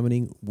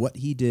examining what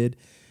he did,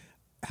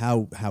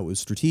 how it was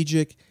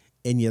strategic,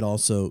 and yet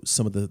also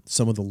some of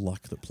the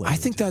luck that played. I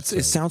think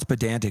it sounds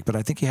pedantic, but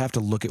I think you have to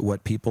look at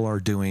what people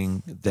are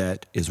doing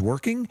that is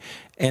working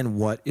and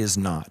what is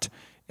not.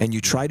 And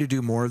you try to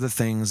do more of the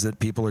things that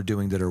people are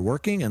doing that are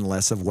working and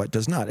less of what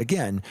does not.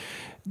 Again,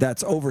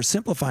 that's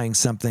oversimplifying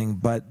something,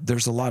 but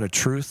there's a lot of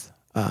truth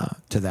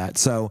to that.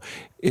 So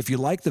if you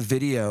like the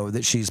video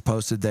that she's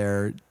posted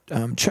there,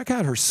 check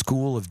out her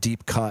School of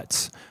Deep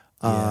Cuts.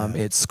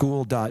 It's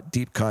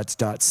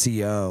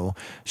school.deepcuts.co.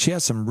 She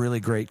has some really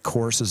great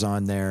courses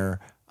on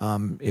there.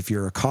 If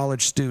you're a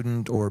college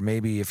student or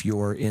maybe if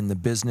you're in the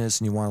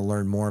business and you want to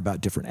learn more about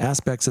different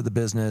aspects of the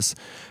business,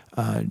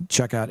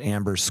 check out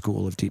Amber's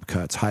School of Deep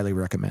Cuts. Highly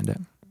recommend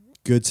it.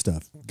 Good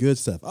stuff.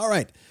 All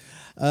right.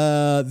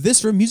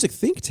 This from Music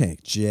Think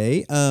Tank,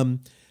 Jay.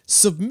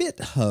 Submit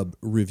Hub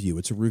review.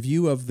 It's a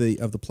review of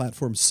the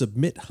platform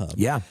Submit Hub.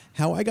 Yeah.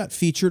 How I got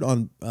featured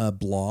on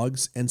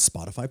blogs and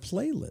Spotify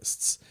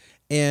playlists.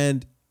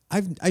 And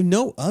I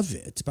know of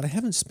it, but I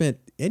haven't spent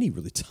any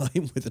really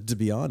time with it, to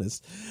be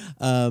honest.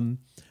 But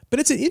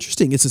it's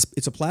interesting.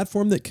 It's a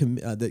platform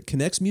that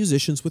connects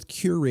musicians with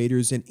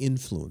curators and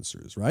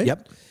influencers, right?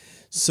 Yep.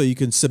 So you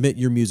can submit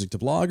your music to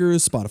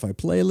bloggers, Spotify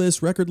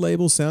playlists, record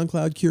labels,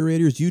 SoundCloud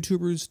curators,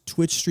 YouTubers,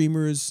 Twitch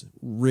streamers,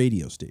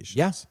 radio stations.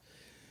 Yeah.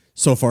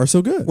 So far,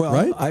 so good, Well,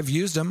 right? I've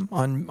used them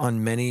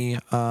on many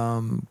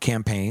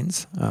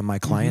campaigns. My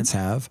clients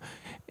have.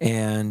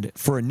 And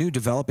for a new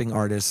developing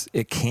artist,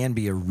 it can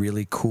be a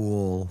really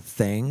cool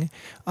thing.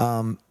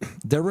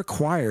 They're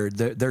required,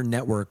 their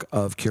network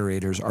of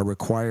curators are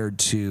required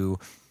to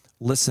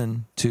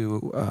listen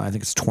to, I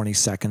think it's 20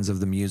 seconds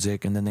of the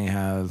music, and then they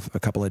have a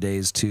couple of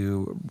days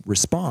to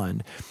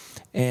respond.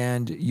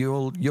 And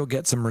you'll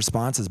get some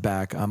responses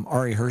back.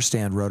 Ari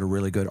Herstand wrote a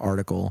really good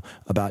article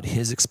about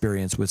his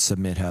experience with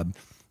Submit Hub.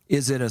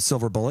 Is it a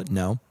silver bullet?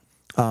 No.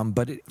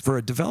 But for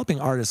a developing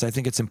artist, I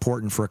think it's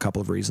important for a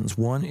couple of reasons.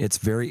 One, it's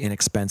very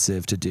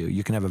inexpensive to do.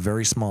 You can have a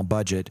very small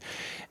budget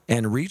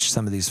and reach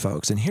some of these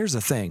folks. And here's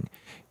the thing.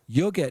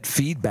 You'll get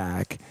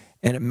feedback,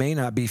 and it may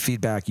not be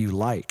feedback you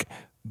like.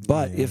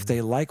 But if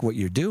they like what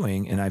you're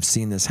doing, and I've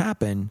seen this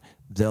happen,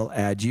 they'll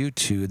add you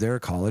to their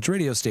college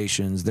radio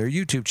stations, their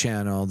YouTube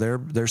channel,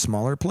 their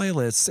smaller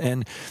playlists.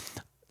 And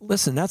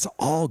listen, that's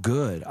all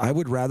good. I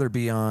would rather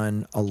be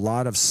on a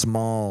lot of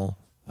small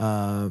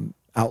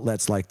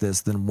outlets like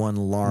this than one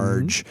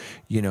large,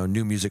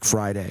 New Music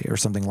Friday or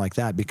something like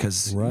that,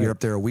 because you're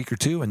up there a week or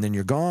two and then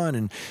you're gone.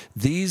 And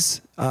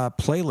these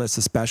playlists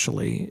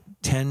especially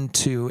tend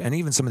to, and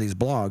even some of these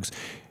blogs,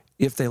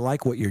 if they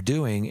like what you're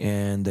doing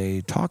and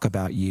they talk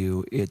about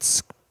you,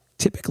 it's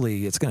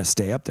going to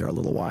stay up there a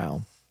little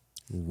while.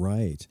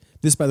 Right.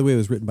 This, by the way,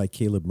 was written by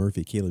Caleb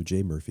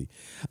J. Murphy.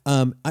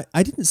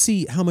 I didn't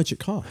see how much it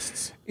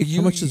costs.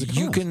 How much does it cost?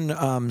 You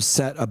can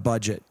set a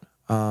budget.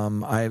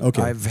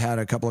 I've had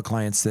a couple of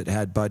clients that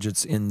had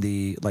budgets in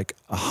the like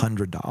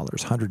 $100,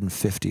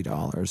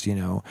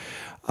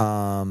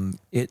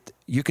 $150.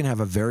 You can have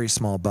a very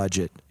small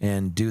budget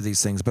and do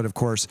these things, but of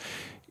course,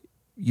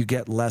 you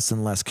get less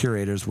and less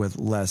curators with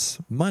less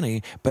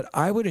money. But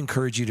I would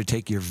encourage you to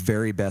take your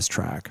very best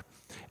track,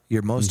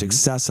 your most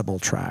accessible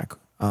track,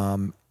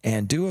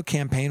 and do a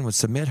campaign with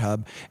Submit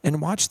Hub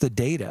and watch the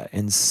data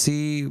and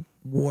see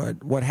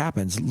what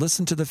happens.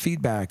 Listen to the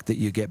feedback that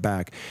you get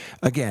back.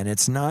 Again,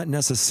 it's not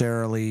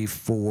necessarily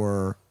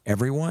for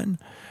everyone,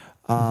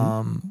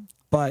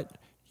 but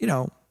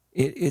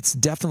it's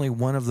definitely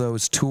one of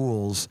those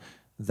tools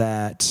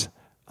that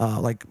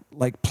like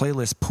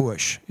Playlist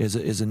Push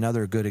is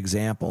another good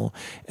example.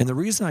 And the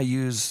reason I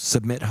use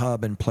Submit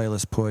Hub and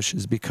Playlist Push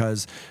is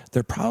because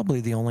they're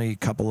probably the only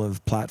couple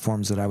of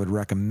platforms that I would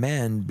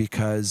recommend,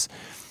 because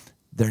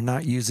they're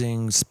not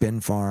using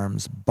spin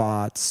farms,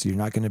 bots. You're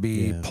not going to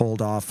be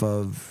pulled off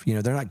of,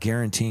 they're not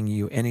guaranteeing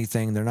you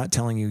anything. They're not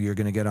telling you you're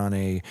going to get on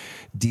a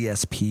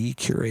DSP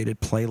curated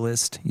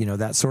playlist,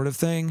 that sort of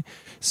thing.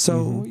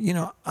 So,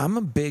 I'm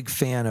a big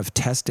fan of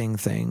testing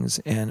things.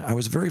 And I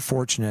was very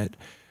fortunate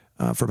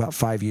for about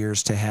 5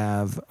 years to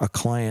have a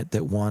client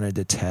that wanted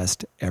to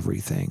test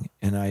everything.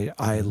 And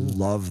I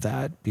love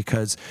that,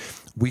 because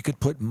we could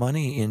put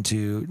money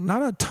into,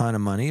 not a ton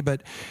of money,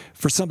 but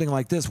for something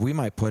like this, we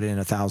might put in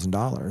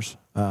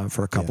 $1,000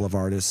 for a couple of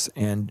artists,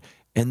 and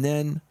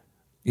then,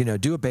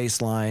 do a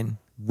baseline,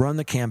 run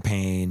the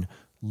campaign,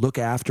 look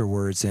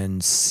afterwards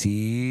and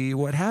see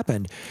what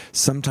happened.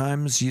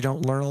 Sometimes you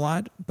don't learn a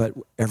lot, but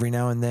every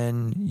now and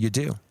then you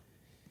do.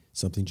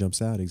 Something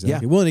jumps out,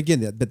 exactly. Yeah. Well, and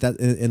again,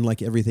 and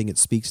like everything, it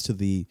speaks to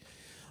the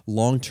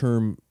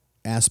long-term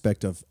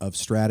aspect of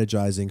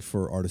strategizing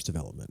for artist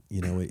development.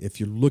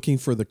 If you're looking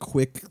for the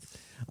quick,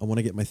 I want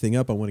to get my thing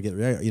up, I want to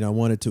get, I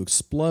want it to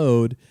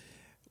explode.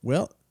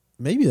 Well,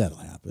 maybe that'll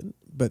happen,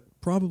 but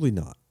probably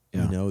not.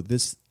 Yeah.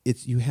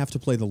 You have to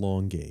play the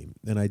long game,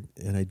 and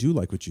I do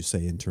like what you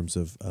say in terms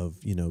of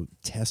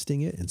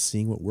testing it and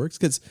seeing what works,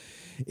 because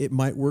it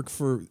might work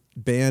for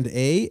band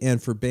A,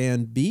 and for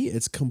band B,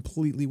 it's a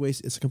complete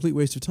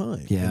waste of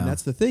time. Yeah. And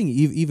that's the thing.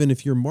 Even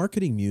if you're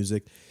marketing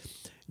music,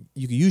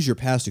 you can use your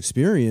past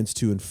experience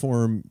to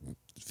inform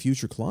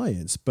future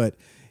clients, but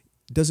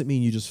it doesn't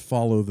mean you just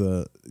follow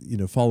the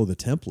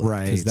template,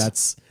 right?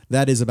 Because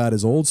that is about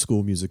as old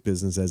school music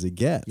business as it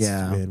gets.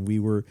 Yeah. And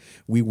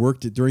we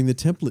worked it during the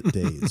template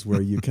days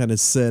where you kind of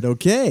said,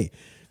 okay,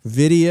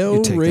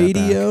 video,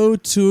 radio,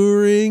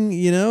 touring,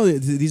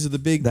 these are the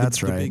big,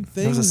 that's the right. big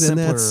things. It was a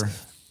simpler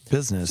It's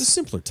business. a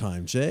simpler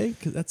time, Jay,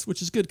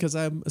 which is good, because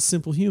I'm a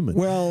simple human.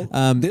 Well,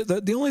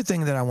 the only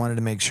thing that I wanted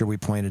to make sure we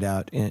pointed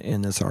out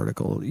in this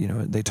article,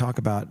 they talk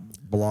about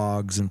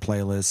blogs and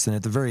playlists, and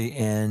at the very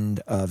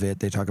end of it,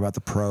 they talk about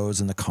the pros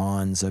and the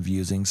cons of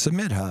using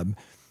Submit Hub.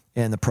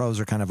 And the pros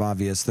are kind of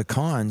obvious. The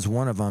cons,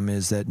 one of them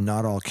is that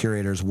not all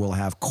curators will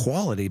have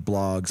quality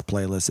blogs,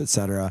 playlists,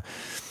 etc.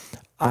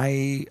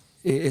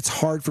 It's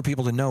hard for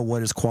people to know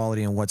what is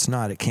quality and what's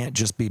not. It can't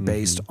just be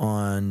based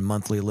on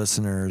monthly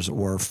listeners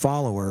or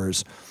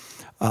followers.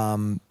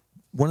 One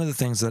of the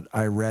things that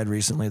I read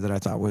recently that I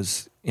thought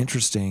was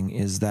interesting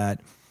is that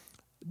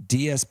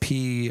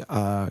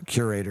DSP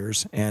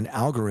curators and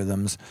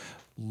algorithms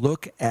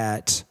look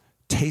at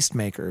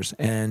tastemakers,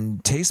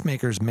 and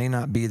tastemakers may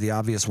not be the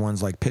obvious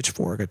ones like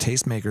Pitchfork. A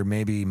tastemaker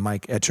may be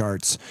Mike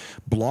Etchart's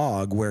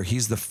blog, where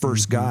he's the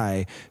first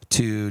guy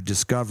to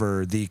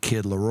discover the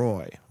Kid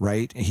Laroi,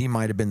 right? He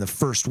might have been the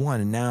first one,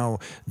 and now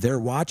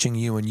they're watching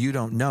you and you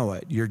don't know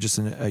it. You're just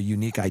a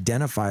unique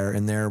identifier,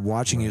 and they're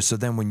watching you. So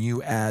then when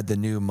you add the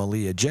new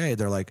Malia J,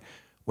 they're like,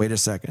 wait a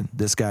second,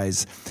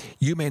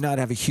 you may not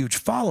have a huge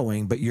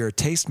following, but you're a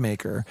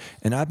tastemaker.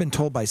 And I've been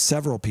told by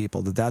several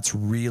people that that's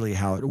really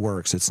how it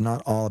works. It's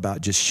not all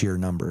about just sheer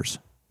numbers.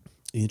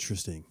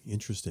 Interesting.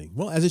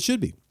 Well, as it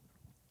should be.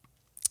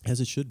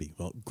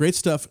 Well, great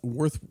stuff,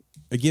 worth,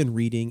 again,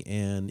 reading,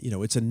 and,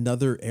 it's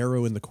another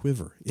arrow in the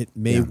quiver. It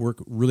may work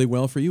really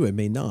well for you, it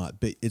may not,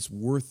 but it's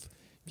worth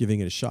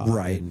giving it a shot,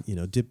 right? And,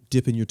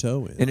 dipping your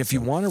toe in. And if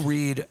you want to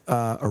read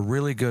a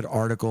really good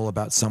article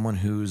about someone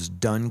who's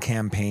done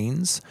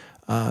campaigns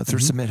through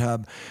Submit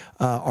Hub,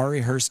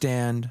 Ari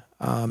Herstand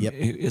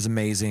is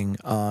amazing.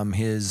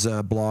 His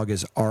blog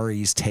is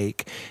Ari's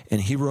Take, and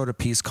he wrote a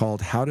piece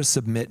called "How to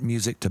Submit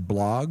Music to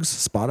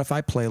Blogs,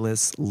 Spotify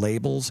Playlists,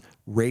 Labels,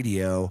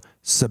 Radio,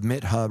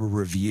 Submit Hub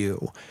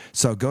Review."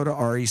 So go to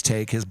Ari's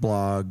Take, his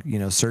blog,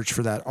 search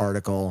for that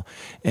article,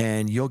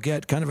 and you'll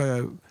get kind of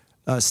a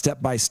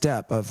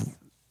step-by-step of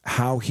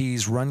how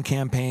he's run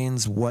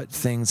campaigns, what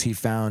things he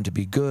found to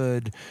be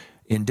good,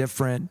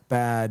 indifferent,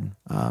 bad.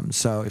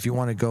 So if you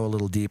want to go a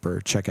little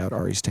deeper, check out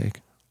Ari's Take.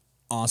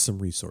 Awesome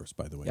resource,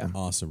 by the way. Yeah.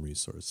 Awesome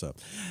resource. So,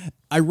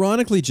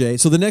 ironically, Jay,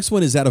 so the next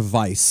one is out of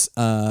Vice,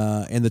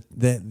 and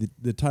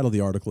the title of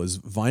the article is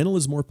 "Vinyl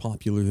is More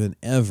Popular Than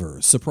Ever.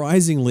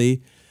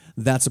 Surprisingly,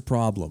 that's a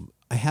problem."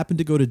 I happened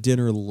to go to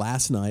dinner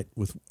last night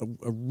with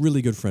a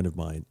really good friend of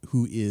mine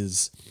who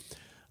is,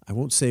 I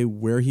won't say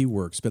where he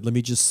works, but let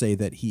me just say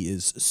that he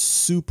is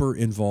super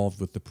involved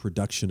with the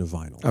production of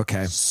vinyl.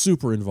 Okay.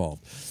 Super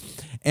involved.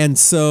 And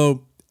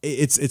so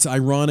it's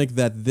ironic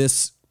that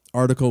this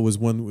article was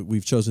one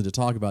we've chosen to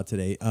talk about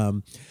today.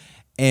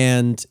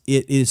 And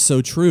it is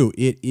so true.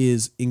 It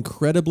is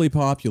incredibly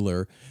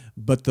popular,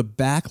 but the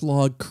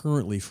backlog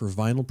currently for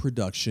vinyl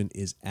production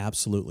is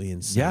absolutely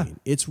insane. Yeah.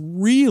 It's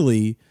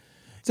really...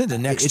 It's into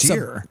next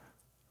year.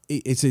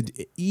 It's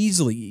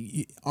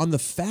easily, on the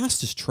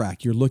fastest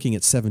track, you're looking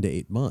at 7 to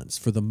 8 months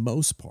for the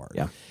most part.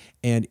 Yeah.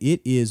 And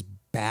it is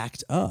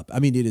backed up. I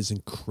mean, it is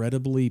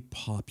incredibly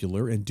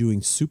popular and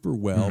doing super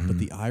well, but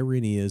the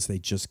irony is they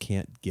just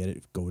can't get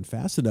it going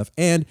fast enough.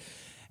 And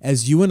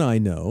as you and I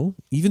know,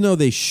 even though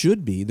they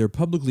should be, they're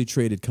publicly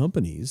traded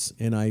companies,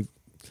 and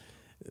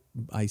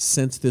I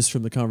sensed this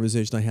from the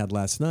conversation I had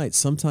last night.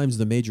 Sometimes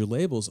the major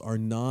labels are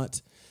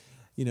not,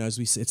 as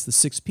we say, it's the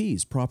 6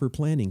 Ps. Proper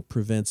planning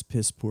prevents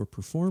piss poor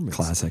performance.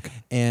 Classic.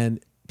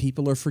 And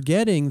people are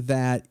forgetting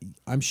that.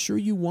 I'm sure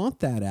you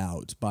want that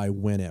out by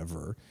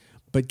whenever,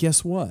 but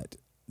guess what?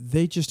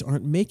 They just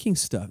aren't making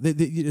stuff.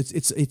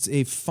 It's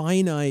a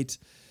finite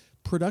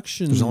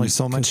production. There's only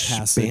so much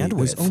capacity. bandwidth.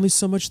 There's only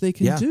so much they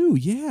can do.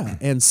 Yeah.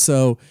 And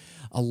so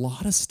a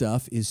lot of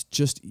stuff is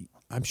just,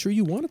 I'm sure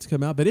you want it to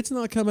come out, but it's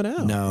not coming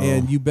out. No.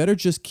 And you better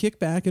just kick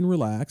back and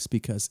relax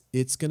because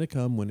it's going to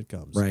come when it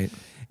comes. Right.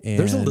 And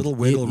there's a little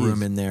wiggle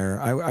room in there.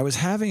 I was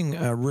having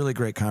a really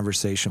great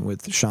conversation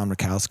with Sean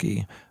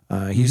Murkowski.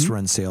 He used to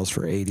run sales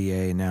for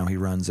ADA. Now he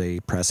runs a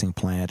pressing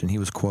plant, and he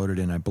was quoted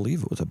in, I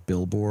believe it was a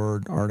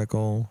Billboard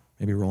article,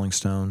 maybe Rolling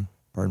Stone.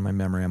 Pardon my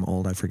memory, I'm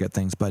old, I forget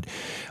things. But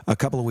a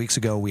couple of weeks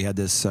ago, we had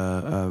this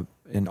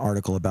an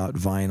article about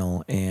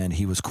vinyl, and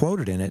he was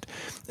quoted in it.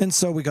 And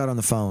so we got on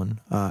the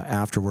phone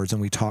afterwards,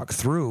 and we talked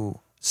through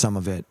some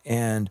of it.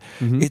 And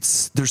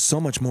there's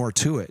so much more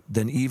to it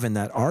than even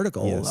that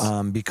article.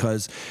 Yes.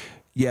 Because,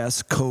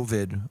 yes,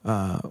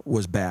 COVID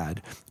was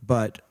bad,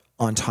 but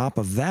on top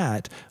of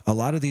that, a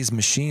lot of these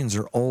machines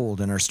are old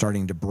and are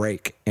starting to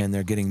break, and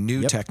they're getting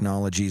new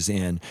technologies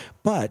in.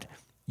 But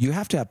you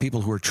have to have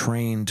people who are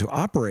trained to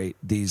operate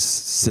these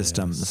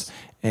systems,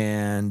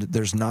 and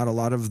there's not a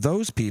lot of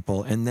those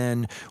people. And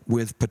then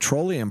with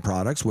petroleum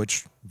products,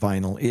 which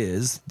vinyl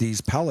is,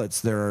 these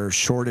pellets, there are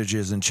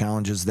shortages and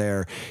challenges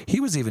there. He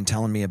was even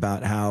telling me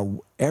about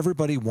how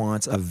everybody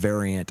wants a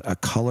variant, a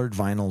colored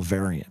vinyl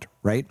variant,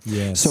 right?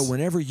 Yes. So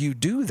whenever you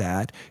do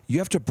that, you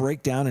have to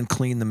break down and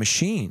clean the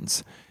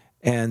machines,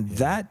 and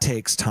that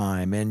takes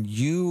time. And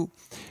you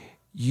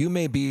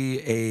may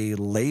be a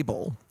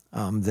label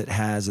that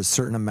has a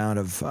certain amount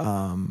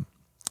of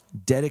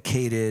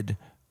dedicated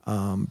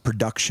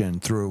production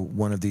through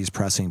one of these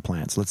pressing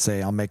plants. Let's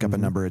say, I'll make up a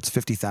number, it's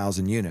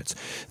 50,000 units.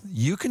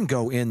 You can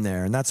go in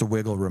there, and that's a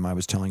wiggle room I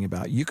was telling you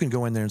about. You can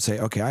go in there and say,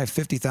 okay, I have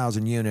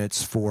 50,000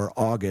 units for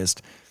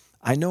August.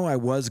 I know I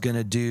was going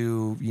to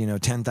do,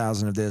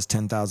 10,000 of this,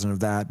 10,000 of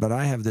that, but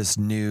I have this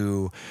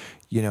new,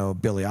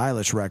 Billie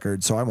Eilish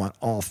record, so I want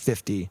all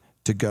 50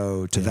 to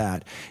go to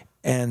that.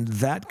 And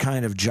that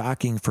kind of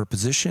jockeying for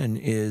position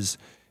is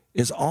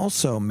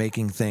also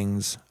making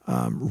things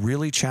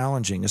really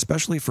challenging,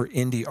 especially for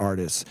indie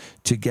artists,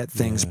 to get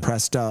things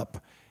pressed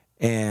up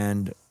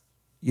and,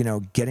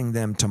 getting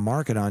them to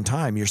market on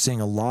time. You're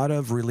seeing a lot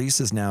of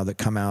releases now that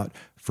come out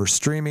for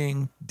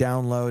streaming,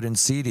 download, and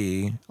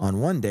CD on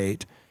one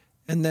date,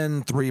 and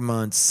then 3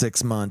 months,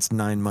 6 months,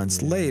 9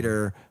 months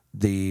later,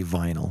 the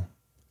vinyl.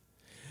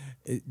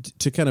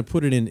 To kind of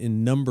put it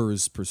in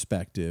numbers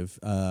perspective,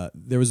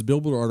 there was a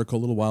Billboard article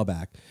a little while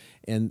back,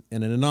 and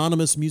an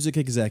anonymous music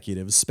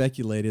executive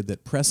speculated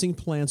that pressing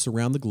plants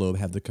around the globe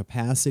have the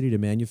capacity to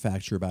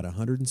manufacture about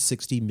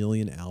 160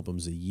 million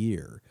albums a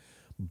year.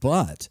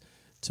 But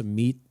to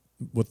meet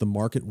what the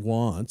market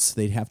wants,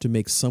 they'd have to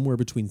make somewhere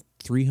between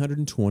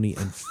 320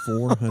 and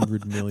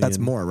 400 million. That's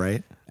more,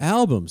 right?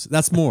 Albums.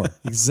 That's more.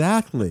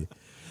 Exactly.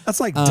 That's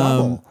like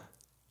double.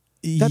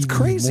 That's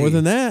crazy. More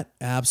than that.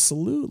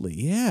 Absolutely.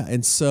 Yeah.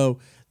 And so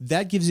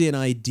that gives you an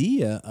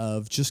idea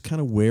of just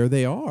kind of where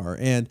they are.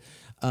 And,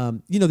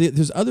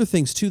 there's other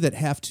things too that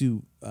have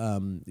to,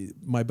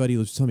 my buddy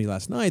was telling me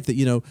last night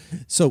that,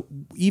 so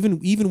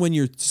even when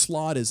your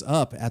slot is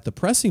up at the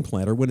pressing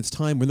plant, or when it's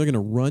time when they're going to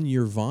run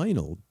your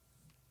vinyl,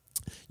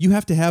 you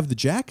have to have the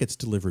jackets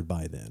delivered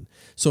by then.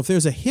 So if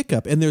there's a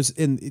hiccup, and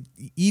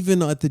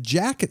even at the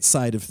jacket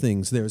side of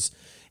things, there's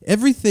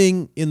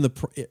everything in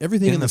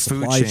the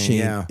supply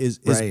chain is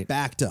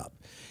backed up.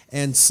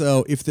 And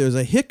so if there's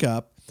a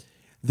hiccup,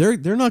 they're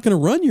not going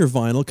to run your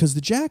vinyl because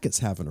the jackets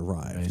haven't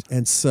arrived. Right.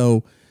 And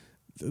so,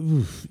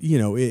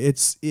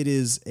 it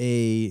is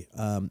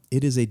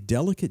a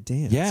delicate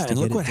dance. Yeah, and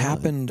look what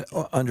happened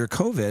under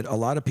COVID. A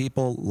lot of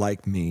people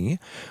like me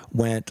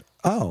went,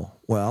 oh,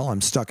 well,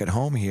 I'm stuck at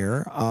home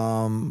here.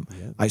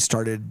 I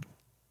started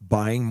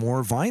buying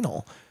more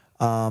vinyl.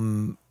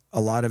 a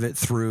lot of it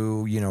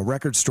through,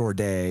 Record Store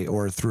Day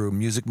or through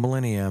Music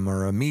Millennium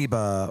or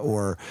Amoeba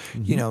or,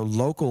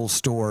 local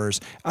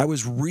stores. I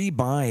was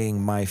rebuying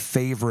my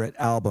favorite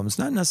albums,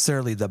 not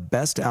necessarily the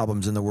best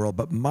albums in the world,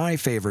 but my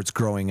favorites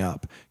growing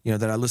up,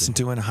 that I listened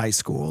to in high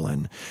school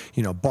and,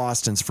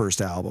 Boston's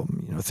first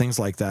album, things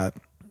like that.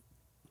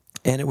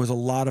 And it was a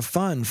lot of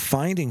fun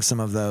finding some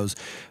of those.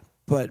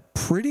 But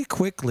pretty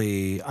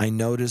quickly, I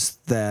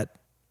noticed that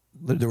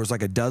there was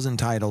like a dozen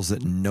titles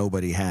that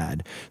nobody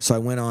had. So I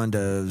went on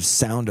to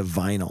Sound of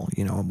Vinyl,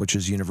 which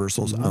is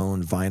Universal's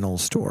own vinyl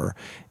store.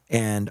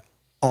 And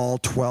all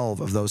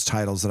 12 of those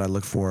titles that I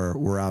looked for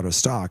were out of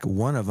stock.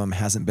 One of them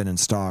hasn't been in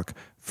stock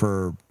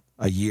for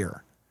a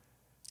year.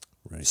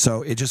 Right.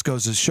 So it just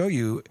goes to show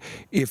you,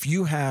 if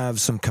you have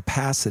some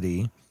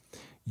capacity,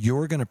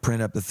 you're going to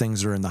print up the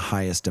things that are in the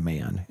highest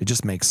demand. It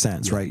just makes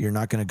sense, right? You're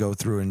not going to go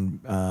through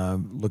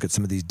and look at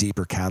some of these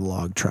deeper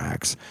catalog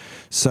tracks.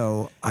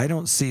 So I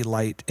don't see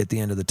light at the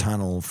end of the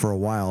tunnel for a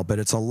while, but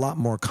it's a lot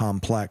more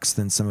complex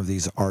than some of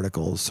these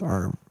articles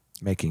are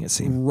making it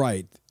seem.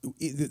 Right.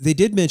 They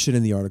did mention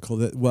in the article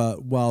that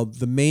while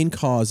the main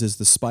cause is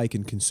the spike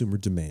in consumer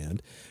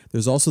demand,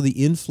 there's also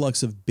the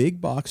influx of big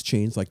box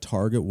chains like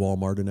Target,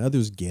 Walmart, and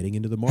others getting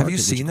into the market. Have you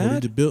seen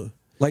that?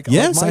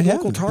 Yes, my I have.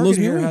 local It Target blows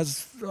me here away.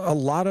 has a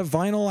lot of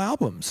vinyl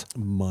albums.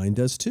 Mine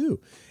does too,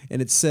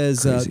 and it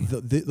says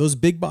those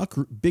big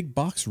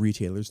box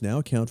retailers now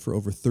account for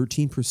over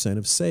 13%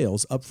 of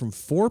sales, up from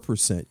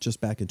 4%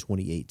 just back in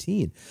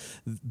 2018.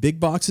 Big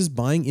boxes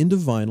buying into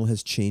vinyl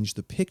has changed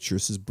the picture,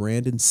 says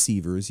Brandon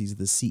Sievers. He's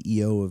the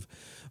CEO of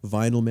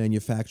vinyl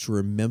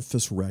manufacturer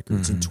Memphis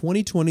Records. In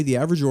 2020, the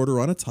average order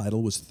on a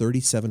title was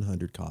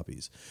 3,700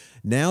 copies.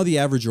 Now the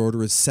average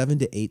order is 7,000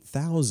 to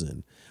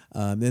 8,000.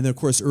 And of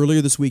course,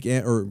 earlier this week,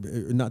 or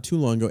not too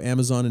long ago,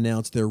 Amazon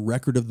announced their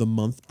Record of the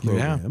Month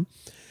program.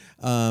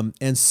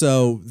 And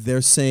so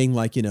they're saying,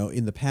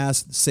 in the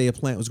past, say a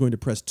plant was going to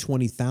press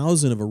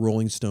 20,000 of a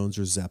Rolling Stones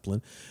or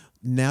Zeppelin.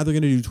 Now they're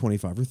going to do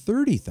 25 or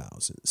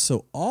 30,000.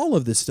 So all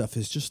of this stuff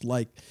is just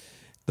like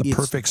The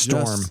perfect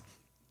storm.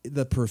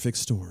 The perfect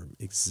storm,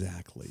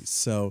 exactly.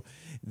 So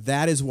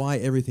that is why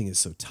everything is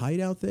so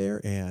tight out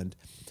there.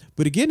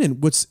 But again,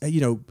 and what's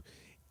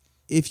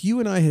if you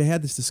and I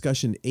had this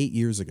discussion 8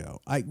 years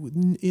ago,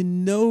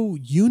 in no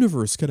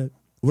universe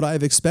would I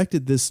have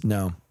expected this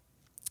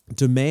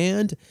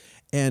demand,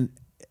 and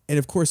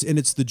of course, and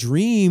it's the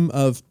dream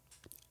of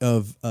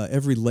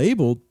every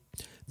label.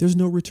 There's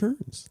no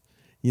returns.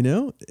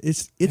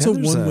 It's a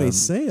one-way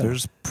sale.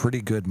 There's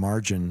pretty good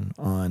margin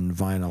on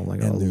vinyl,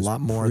 like And a there's lot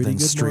more pretty than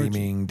good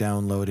streaming,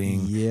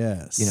 downloading.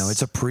 Yes.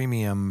 It's a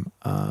premium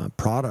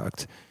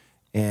product.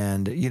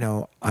 And,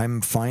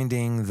 I'm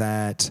finding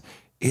that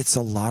it's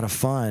a lot of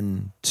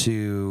fun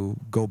to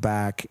go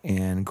back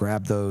and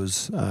grab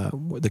those,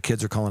 the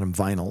kids are calling them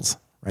vinyls,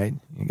 right?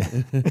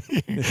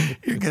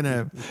 You're going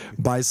to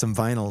buy some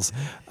vinyls.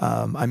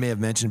 I may have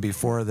mentioned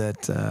before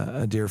that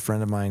a dear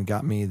friend of mine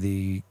got me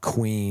the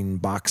Queen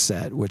box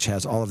set, which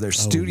has all of their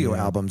studio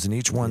albums, and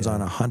each one's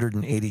on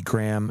 180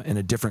 gram and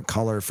a different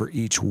color for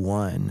each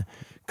one.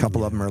 A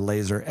couple of them are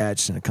laser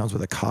etched, and it comes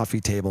with a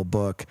coffee table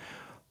book.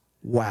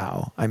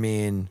 Wow. I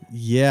mean,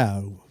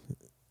 yeah,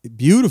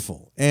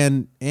 beautiful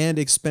and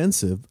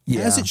expensive,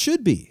 as Yeah. it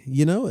should be.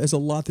 There's a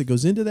lot that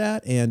goes into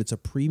that, and it's a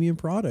premium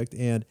product.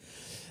 And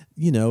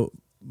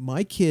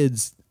my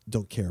kids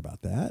don't care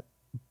about that,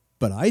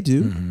 but I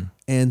do.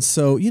 And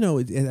so,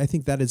 and I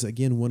think that is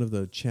again one of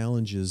the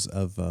challenges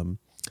of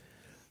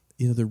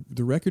the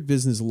record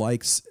business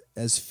likes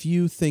as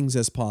few things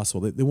as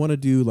possible. They want to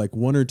do like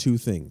one or two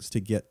things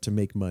to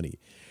make money,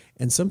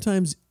 and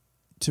sometimes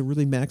to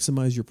really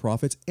maximize your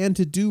profits and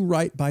to do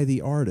right by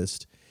the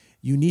artist,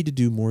 you need to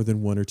do more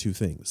than one or two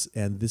things.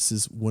 And this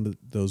is one of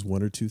those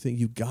one or two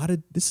things.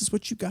 This is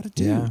what you got to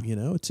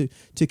do,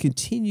 to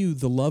continue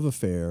the love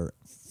affair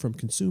from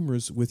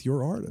consumers with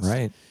your artist.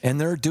 right.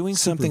 And they're doing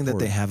Super something that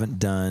they important. haven't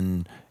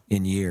done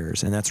in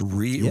years, and that's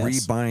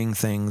rebuying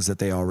things that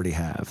they already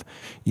have.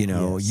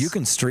 Yes. You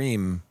can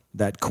stream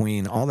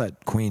all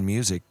that Queen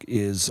music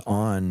is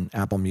on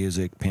Apple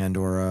Music,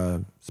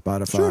 Pandora,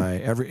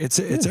 Spotify, it's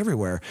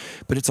everywhere.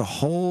 But it's a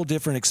whole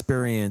different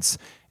experience.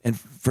 And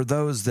for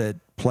those that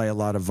play a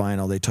lot of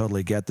vinyl, they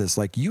totally get this.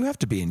 Like, you have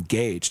to be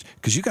engaged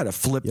because you got to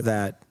flip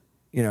that,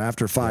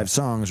 after 5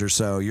 songs or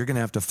so, you're going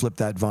to have to flip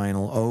that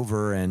vinyl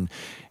over, and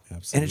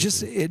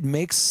it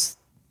makes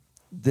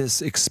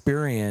this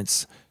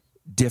experience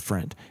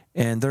different.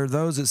 And there are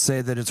those that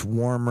say that it's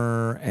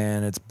warmer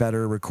and it's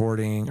better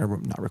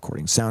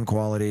sound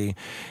quality.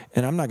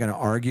 And I'm not going to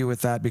argue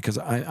with that because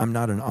I'm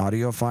not an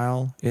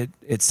audiophile.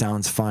 It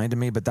sounds fine to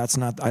me, but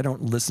I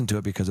don't listen to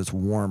it because it's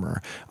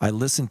warmer. I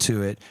listen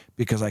to it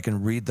because I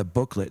can read the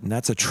booklet. And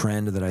that's a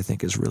trend that I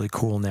think is really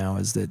cool now,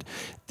 is that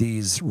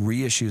these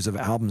reissues of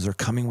albums are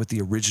coming with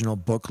the original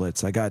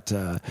booklets. I got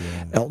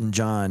Elton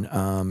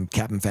John,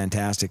 Captain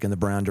Fantastic and the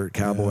Brown Dirt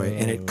Cowboy,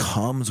 and it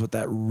comes with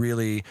that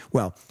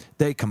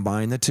they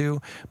combine the two.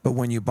 But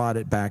when you bought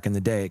it back in the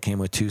day, it came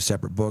with 2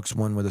 separate books,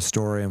 one with a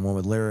story and one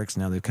with lyrics.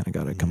 Now they've kind of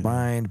got it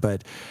combined.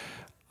 But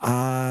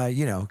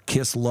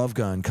Kiss Love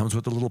Gun comes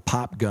with a little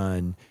pop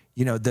gun.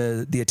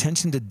 The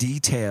attention to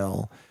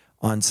detail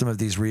on some of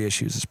these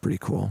reissues is pretty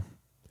cool.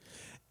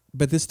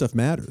 But this stuff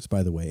matters,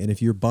 by the way. And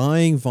if you're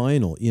buying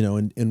vinyl,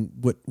 and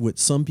what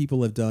some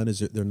people have done is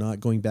they're not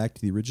going back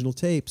to the original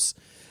tapes.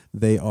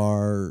 They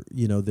are,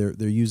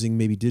 they're using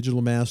maybe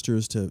digital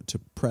masters to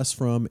press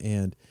from,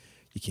 and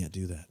you can't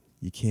do that.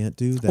 You can't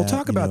do that. Well,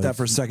 talk about that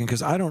for a second,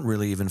 because I don't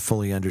really even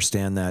fully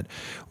understand that.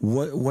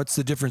 What's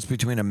the difference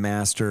between a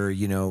master,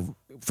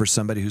 for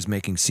somebody who's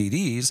making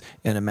CDs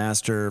and a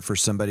master for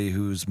somebody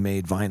who's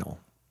made vinyl?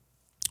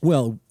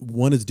 Well,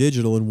 one is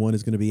digital and one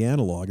is going to be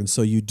analog. And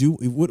so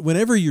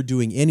whenever you're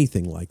doing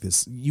anything like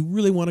this, you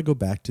really want to go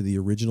back to the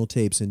original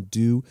tapes and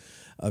do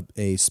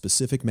a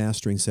specific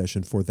mastering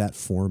session for that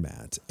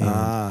format.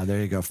 And there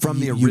you go.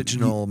 From the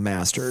original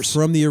masters.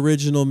 From the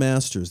original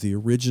masters, the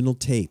original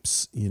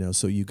tapes,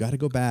 so you got to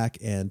go back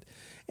and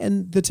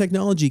the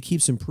technology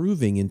keeps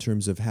improving in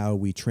terms of how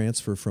we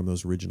transfer from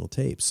those original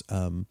tapes.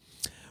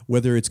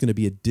 Whether it's going to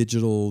be a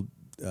digital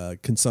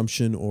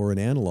consumption or an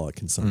analog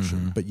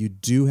consumption, but you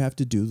do have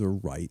to do the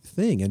right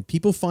thing, and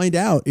people find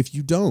out if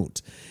you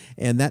don't,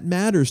 and that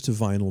matters to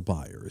vinyl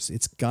buyers.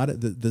 It's got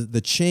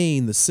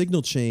the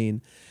signal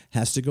chain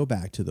has to go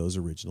back to those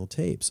original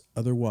tapes.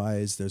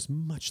 Otherwise, there's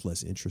much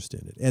less interest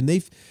in it. And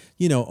they've,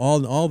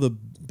 all the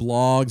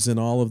blogs and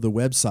all of the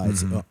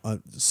websites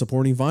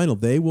supporting vinyl,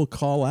 they will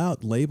call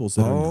out labels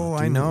that are not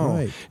doing I know.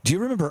 it right. Do you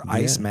remember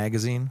Ice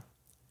Magazine?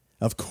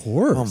 Of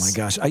course. Oh my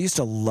gosh. I used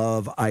to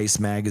love Ice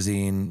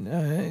Magazine,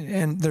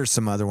 and there's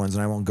some other ones,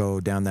 and I won't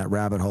go down that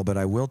rabbit hole, but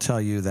I will tell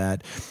you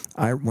that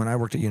when I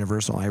worked at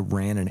Universal, I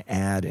ran an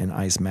ad in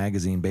Ice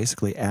Magazine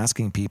basically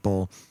asking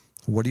people,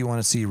 what do you want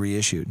to see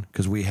reissued?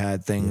 Because we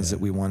had things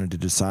that we wanted to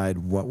decide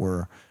what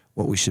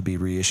we should be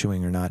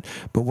reissuing or not.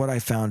 But what I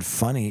found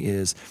funny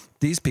is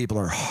these people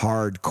are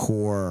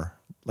hardcore,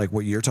 like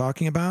what you're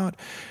talking about.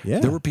 Yeah.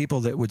 There were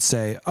people that would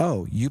say,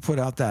 oh, you put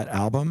out that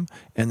album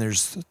and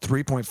there's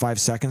 3.5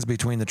 seconds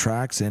between the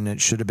tracks and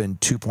it should have been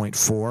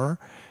 2.4.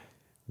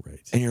 Right.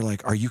 And you're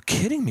like, are you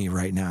kidding me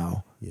right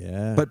now?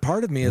 Yeah. But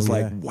part of me is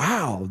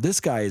wow, this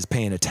guy is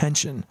paying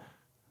attention.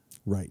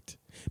 Right.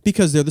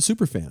 Because they're the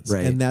super fans.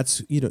 Right. And that's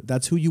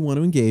who you want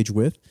to engage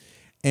with.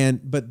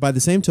 But by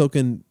the same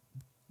token,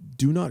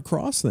 do not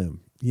cross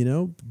them.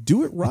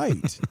 Do it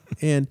right.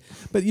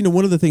 But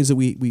one of the things that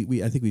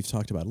we I think we've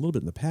talked about a little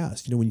bit in the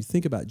past, when you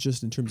think about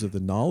just in terms of the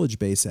knowledge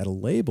base at a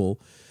label,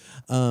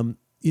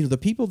 the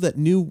people that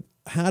knew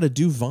how to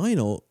do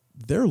vinyl,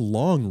 they're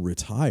long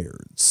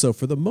retired. So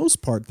for the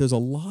most part, there's a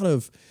lot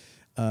of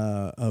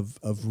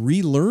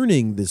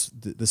relearning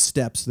the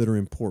steps that are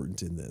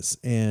important in this.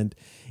 And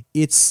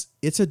it's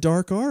a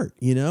dark art,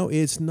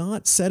 it's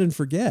not set and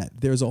forget.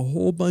 There's a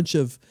whole bunch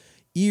of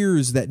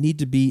ears that need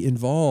to be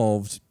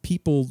involved,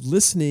 people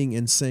listening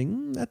and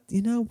saying that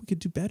we could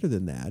do better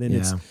than that. And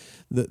it's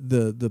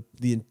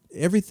the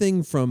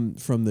everything from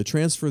the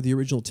transfer of the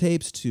original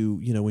tapes to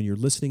when you're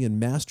listening and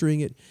mastering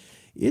it,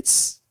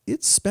 it's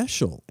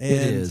special. And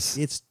it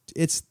is.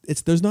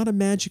 It's there's not a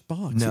magic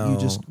box. No. You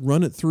just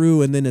run it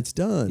through and then it's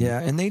done.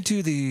 Yeah, and they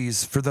do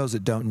these, for those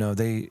that don't know,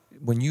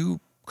 when you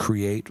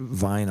create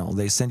vinyl,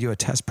 they send you a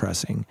test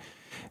pressing.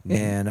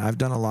 And I've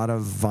done a lot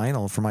of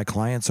vinyl for my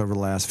clients over the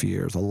last few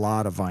years, a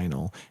lot of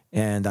vinyl.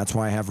 And that's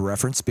why I have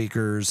reference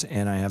speakers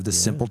and I have the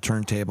simple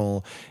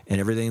turntable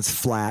and everything's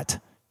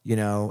flat,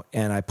 and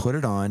I put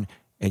it on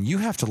and you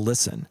have to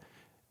listen.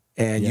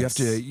 And you have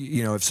to,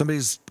 if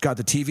somebody's got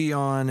the TV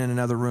on in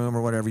another room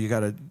or whatever, you got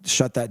to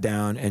shut that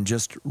down and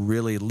just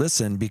really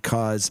listen,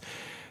 because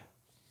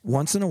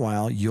once in a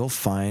while you'll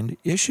find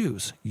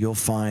issues. You'll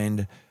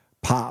find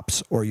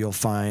pops, or you'll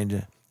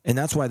find... And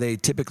that's why they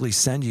typically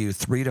send you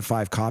 3 to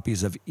 5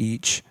 copies of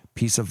each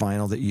piece of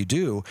vinyl that you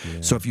do.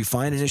 Yeah, so if you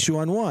find an issue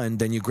on one,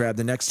 then you grab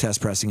the next test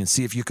pressing and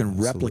see if you can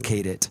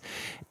replicate it.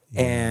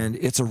 Yeah. And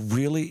it's a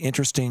really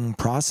interesting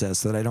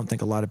process that I don't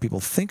think a lot of people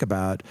think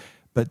about.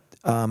 But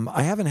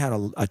I haven't had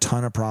a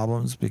ton of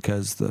problems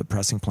because the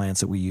pressing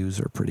plants that we use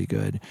are pretty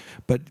good.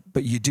 But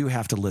you do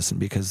have to listen,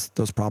 because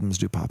those problems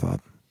do pop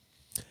up.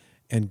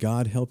 And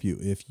God help you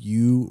if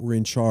you were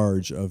in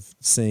charge of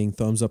saying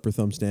thumbs up or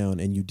thumbs down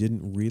and you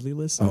didn't really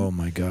listen. Oh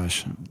my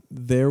gosh.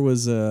 There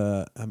was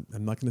I'm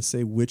not going to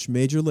say which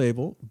major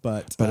label,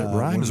 but it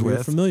rhymes with.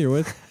 We're familiar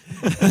with.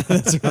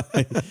 That's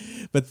right.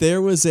 But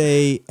there was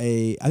I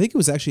think it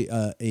was actually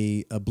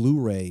a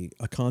Blu-ray,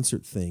 a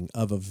concert thing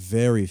of a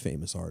very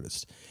famous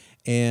artist.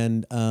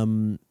 And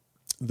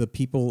the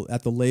people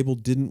at the label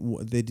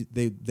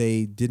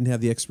didn't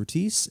have the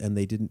expertise, and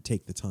they didn't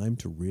take the time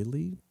to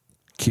really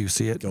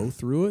QC it, go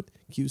through it,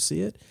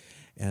 QC it,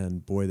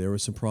 and boy, there were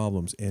some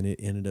problems, and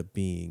it ended up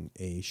being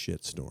a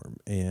shitstorm.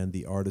 And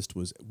the artist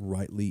was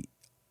rightly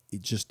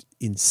just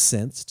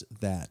incensed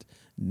that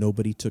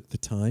nobody took the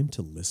time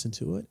to listen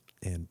to it.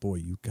 And boy,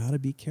 you got to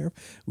be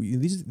careful.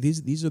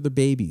 These are the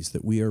babies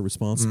that we are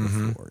responsible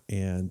for.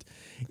 And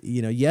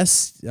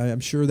yes,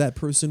 I'm sure that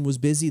person was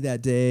busy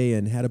that day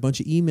and had a bunch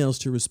of emails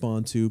to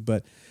respond to,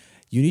 but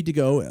you need to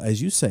go, as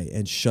you say,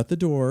 and shut the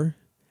door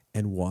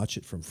and watch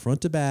it from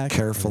front to back.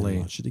 Carefully. And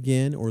then watch it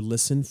again, or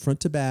listen front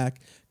to back,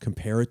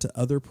 compare it to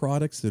other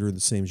products that are in the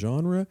same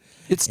genre.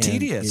 It's And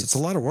tedious. It's a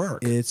lot of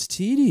work. It's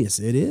tedious.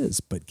 It is.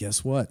 But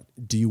guess what?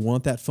 Do you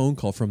want that phone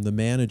call from the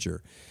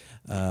manager?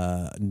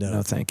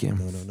 No, thank you.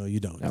 No, you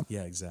don't. Nope.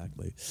 Yeah,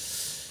 exactly.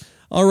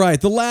 All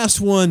right, the last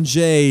one,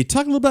 Jay.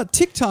 Talk a little about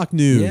TikTok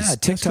news. Yeah,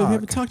 TikTok. We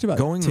haven't talked about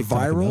Going TikTok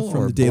viral enough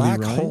from or the Daily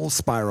Black Rind. Hole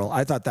Spiral.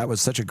 I thought that was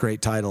such a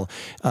great title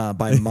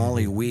by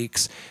Molly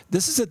Weeks.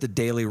 This is at the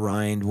Daily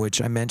Rind,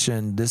 which I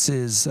mentioned. This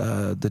is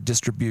the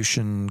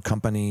distribution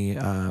company,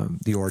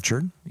 The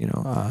Orchard,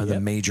 the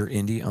major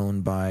indie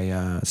owned by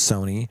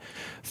Sony.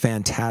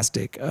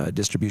 Fantastic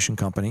distribution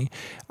company.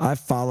 I've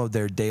followed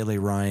their Daily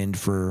Rind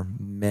for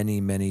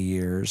many, many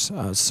years.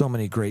 So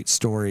many great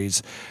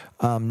stories.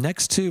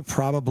 Next to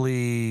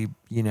probably,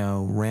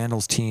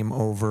 Randall's team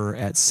over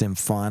at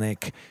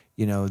Symphonic,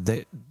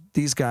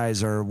 these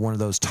guys are one of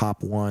those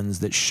top ones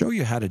that show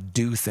you how to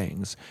do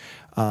things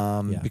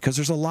because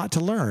there's a lot to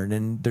learn,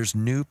 and there's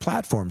new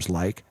platforms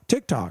like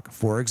TikTok,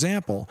 for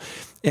example.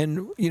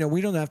 And,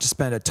 we don't have to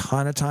spend a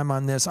ton of time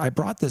on this. I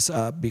brought this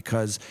up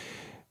because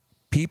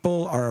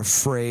people are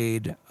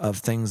afraid of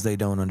things they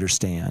don't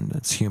understand.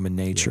 It's human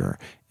nature.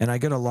 And I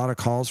get a lot of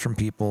calls from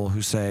people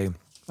who say,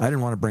 I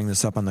didn't want to bring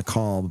this up on the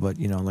call, but,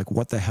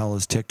 what the hell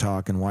is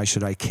TikTok and why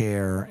should I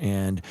care?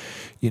 And,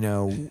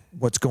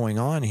 what's going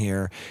on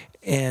here?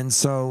 And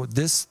so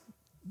this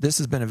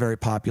has been a very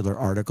popular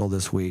article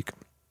this week.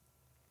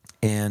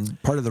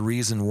 And part of the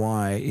reason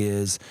why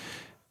is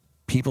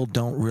people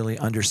don't really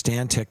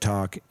understand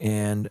TikTok.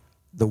 And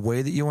the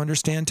way that you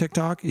understand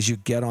TikTok is you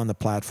get on the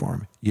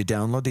platform, you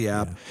download the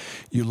app,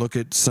 you look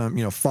at some,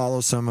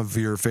 follow some of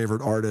your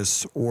favorite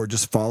artists, or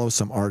just follow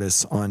some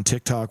artists on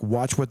TikTok,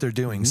 watch what they're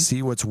doing,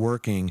 see what's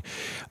working.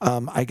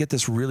 I get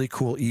this really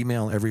cool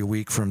email every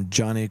week from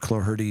Johnny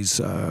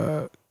Cloherty's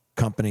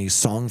company,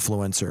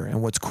 Songfluencer.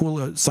 And what's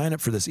cool, sign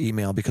up for this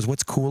email, because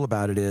what's cool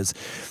about it is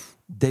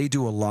they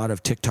do a lot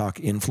of TikTok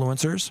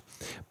influencers,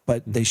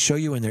 but they show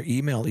you in their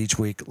email each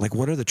week,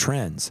 what are the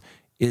trends?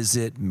 Is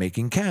it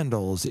making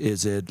candles?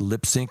 Is it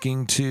lip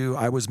syncing to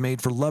I Was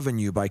Made for Lovin'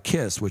 You by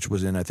Kiss, which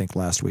was in, I think,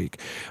 last week?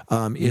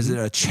 Is it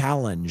a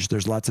challenge?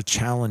 There's lots of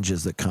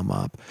challenges that come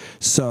up.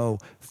 So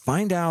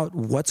find out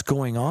what's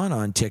going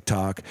on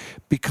TikTok,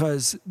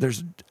 because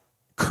there's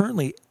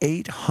currently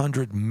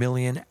 800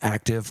 million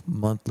active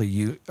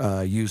monthly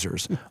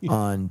users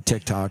on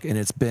TikTok, and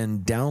it's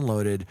been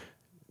downloaded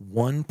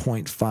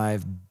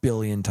 1.5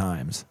 billion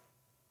times.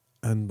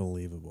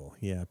 Unbelievable.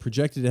 Yeah.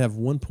 Projected to have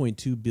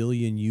 1.2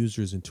 billion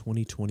users in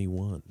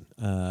 2021.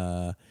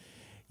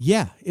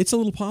 It's a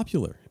little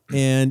popular.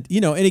 And,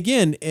 and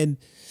again,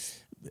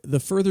 the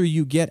further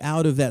you get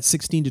out of that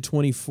 16 to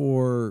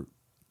 24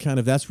 kind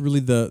of, that's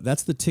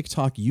the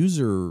TikTok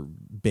user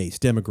base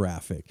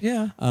demographic.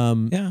 Yeah.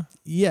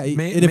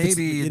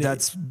 Maybe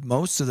that's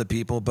most of the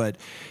people, but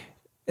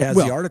as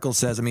the article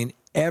says,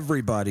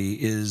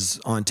 everybody is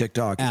on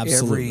TikTok.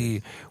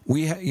 Absolutely.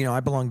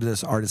 I belong to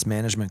this artist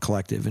management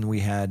collective, and we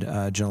had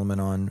a gentleman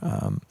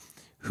on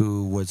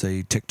who was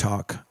a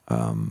TikTok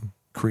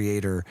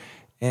creator,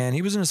 and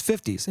he was in his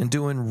 50s and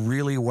doing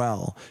really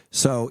well.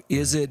 So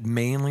is it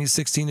mainly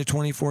 16 to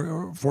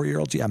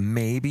 24-year-olds? Yeah,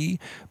 maybe.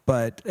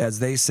 But as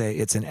they say,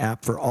 it's an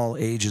app for all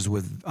ages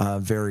with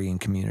varying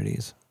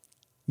communities.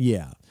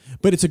 Yeah.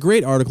 But it's a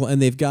great article,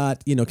 and they've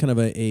got, kind of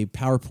a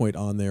PowerPoint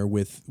on there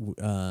with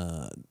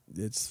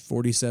it's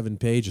 47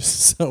 pages.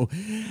 So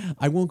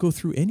I won't go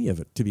through any of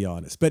it, to be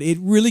honest. But it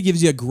really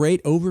gives you a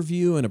great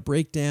overview and a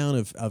breakdown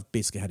of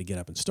basically how to get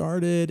up and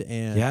started.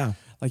 And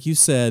like you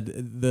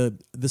said,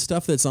 the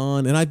stuff that's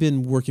on, and I've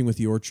been working with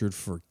The Orchard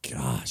for,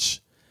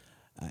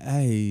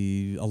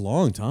 a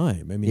long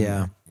time.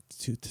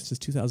 Since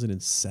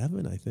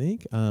 2007, I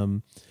think.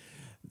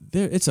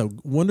 It's a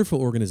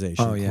wonderful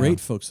organization. Oh, yeah. Great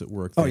folks that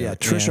work there. Oh, yeah.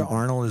 Trisha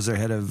Arnold is their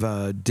head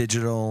of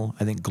digital,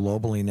 I think,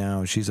 globally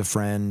now. She's a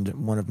friend,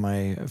 one of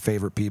my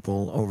favorite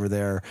people over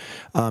there.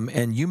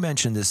 And you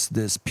mentioned this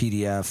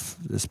PDF,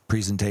 this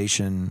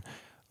presentation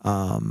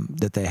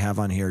that they have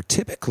on here.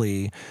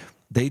 Typically,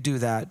 they do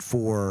that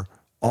for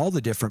all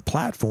the different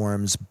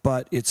platforms,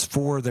 but it's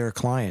for their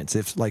clients.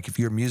 If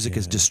your music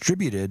is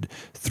distributed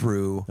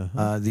through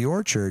The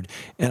Orchard.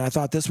 And I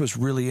thought this was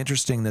really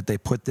interesting that they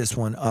put this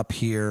one up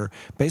here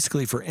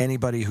basically for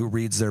anybody who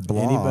reads their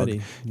blog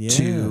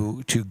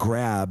to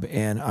grab.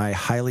 And I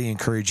highly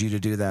encourage you to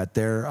do that.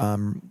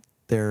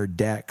 Their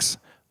decks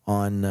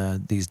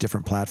on these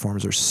different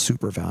platforms are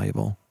super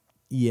valuable.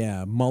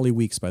 Yeah, Molly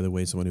Weeks, by the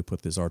way, is the one who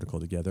put this article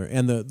together.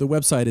 And the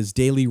website is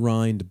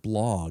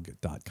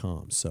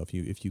dailyrindblog.com. So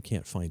if you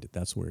can't find it,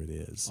 that's where it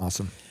is.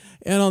 Awesome.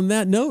 And on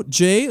that note,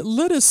 Jay,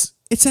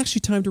 it's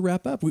actually time to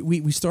wrap up.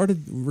 We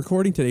started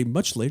recording today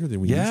much later than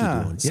we usually do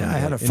on Sunday. I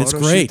had a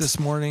photo shoot this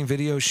morning,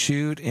 video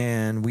shoot,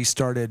 and we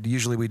started,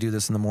 usually we do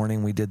this in the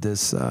morning. We did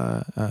this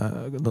a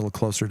little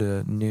closer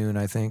to noon,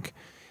 I think.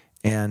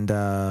 And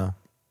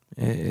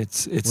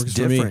it's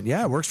different.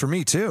 Yeah, it works for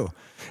me too.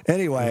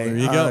 Anyway, well, there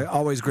you go.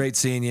 Always great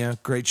seeing you.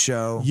 Great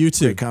show. You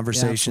too. Great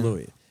conversation.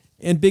 Absolutely.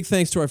 And big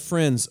thanks to our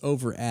friends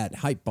over at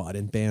Hypebot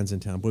and Bands in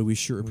Town. Boy, we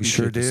sure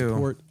appreciate the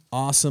support.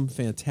 Awesome,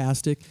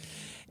 fantastic.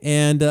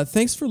 And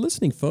thanks for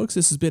listening, folks.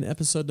 This has been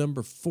episode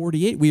number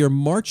 48. We are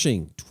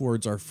marching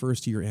towards our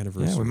first year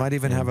anniversary. Yeah, we might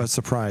even have a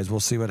surprise. We'll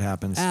see what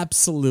happens.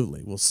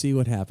 Absolutely. We'll see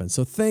what happens.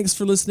 So thanks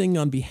for listening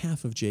on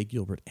behalf of Jay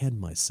Gilbert and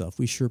myself.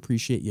 We sure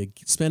appreciate you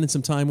spending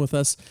some time with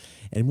us.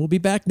 And we'll be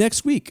back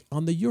next week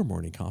on the Your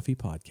Morning Coffee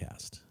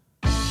podcast.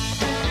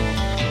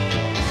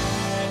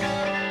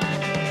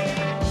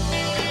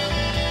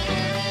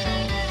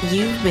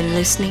 You've been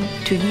listening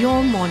to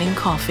Your Morning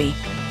Coffee,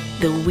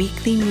 the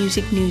weekly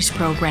music news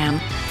program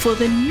for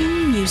the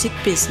new music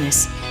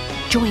business.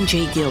 Join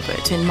Jay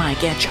Gilbert and Mike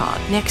Etchart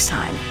next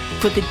time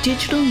for the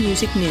digital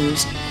music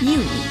news you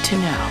need to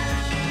know.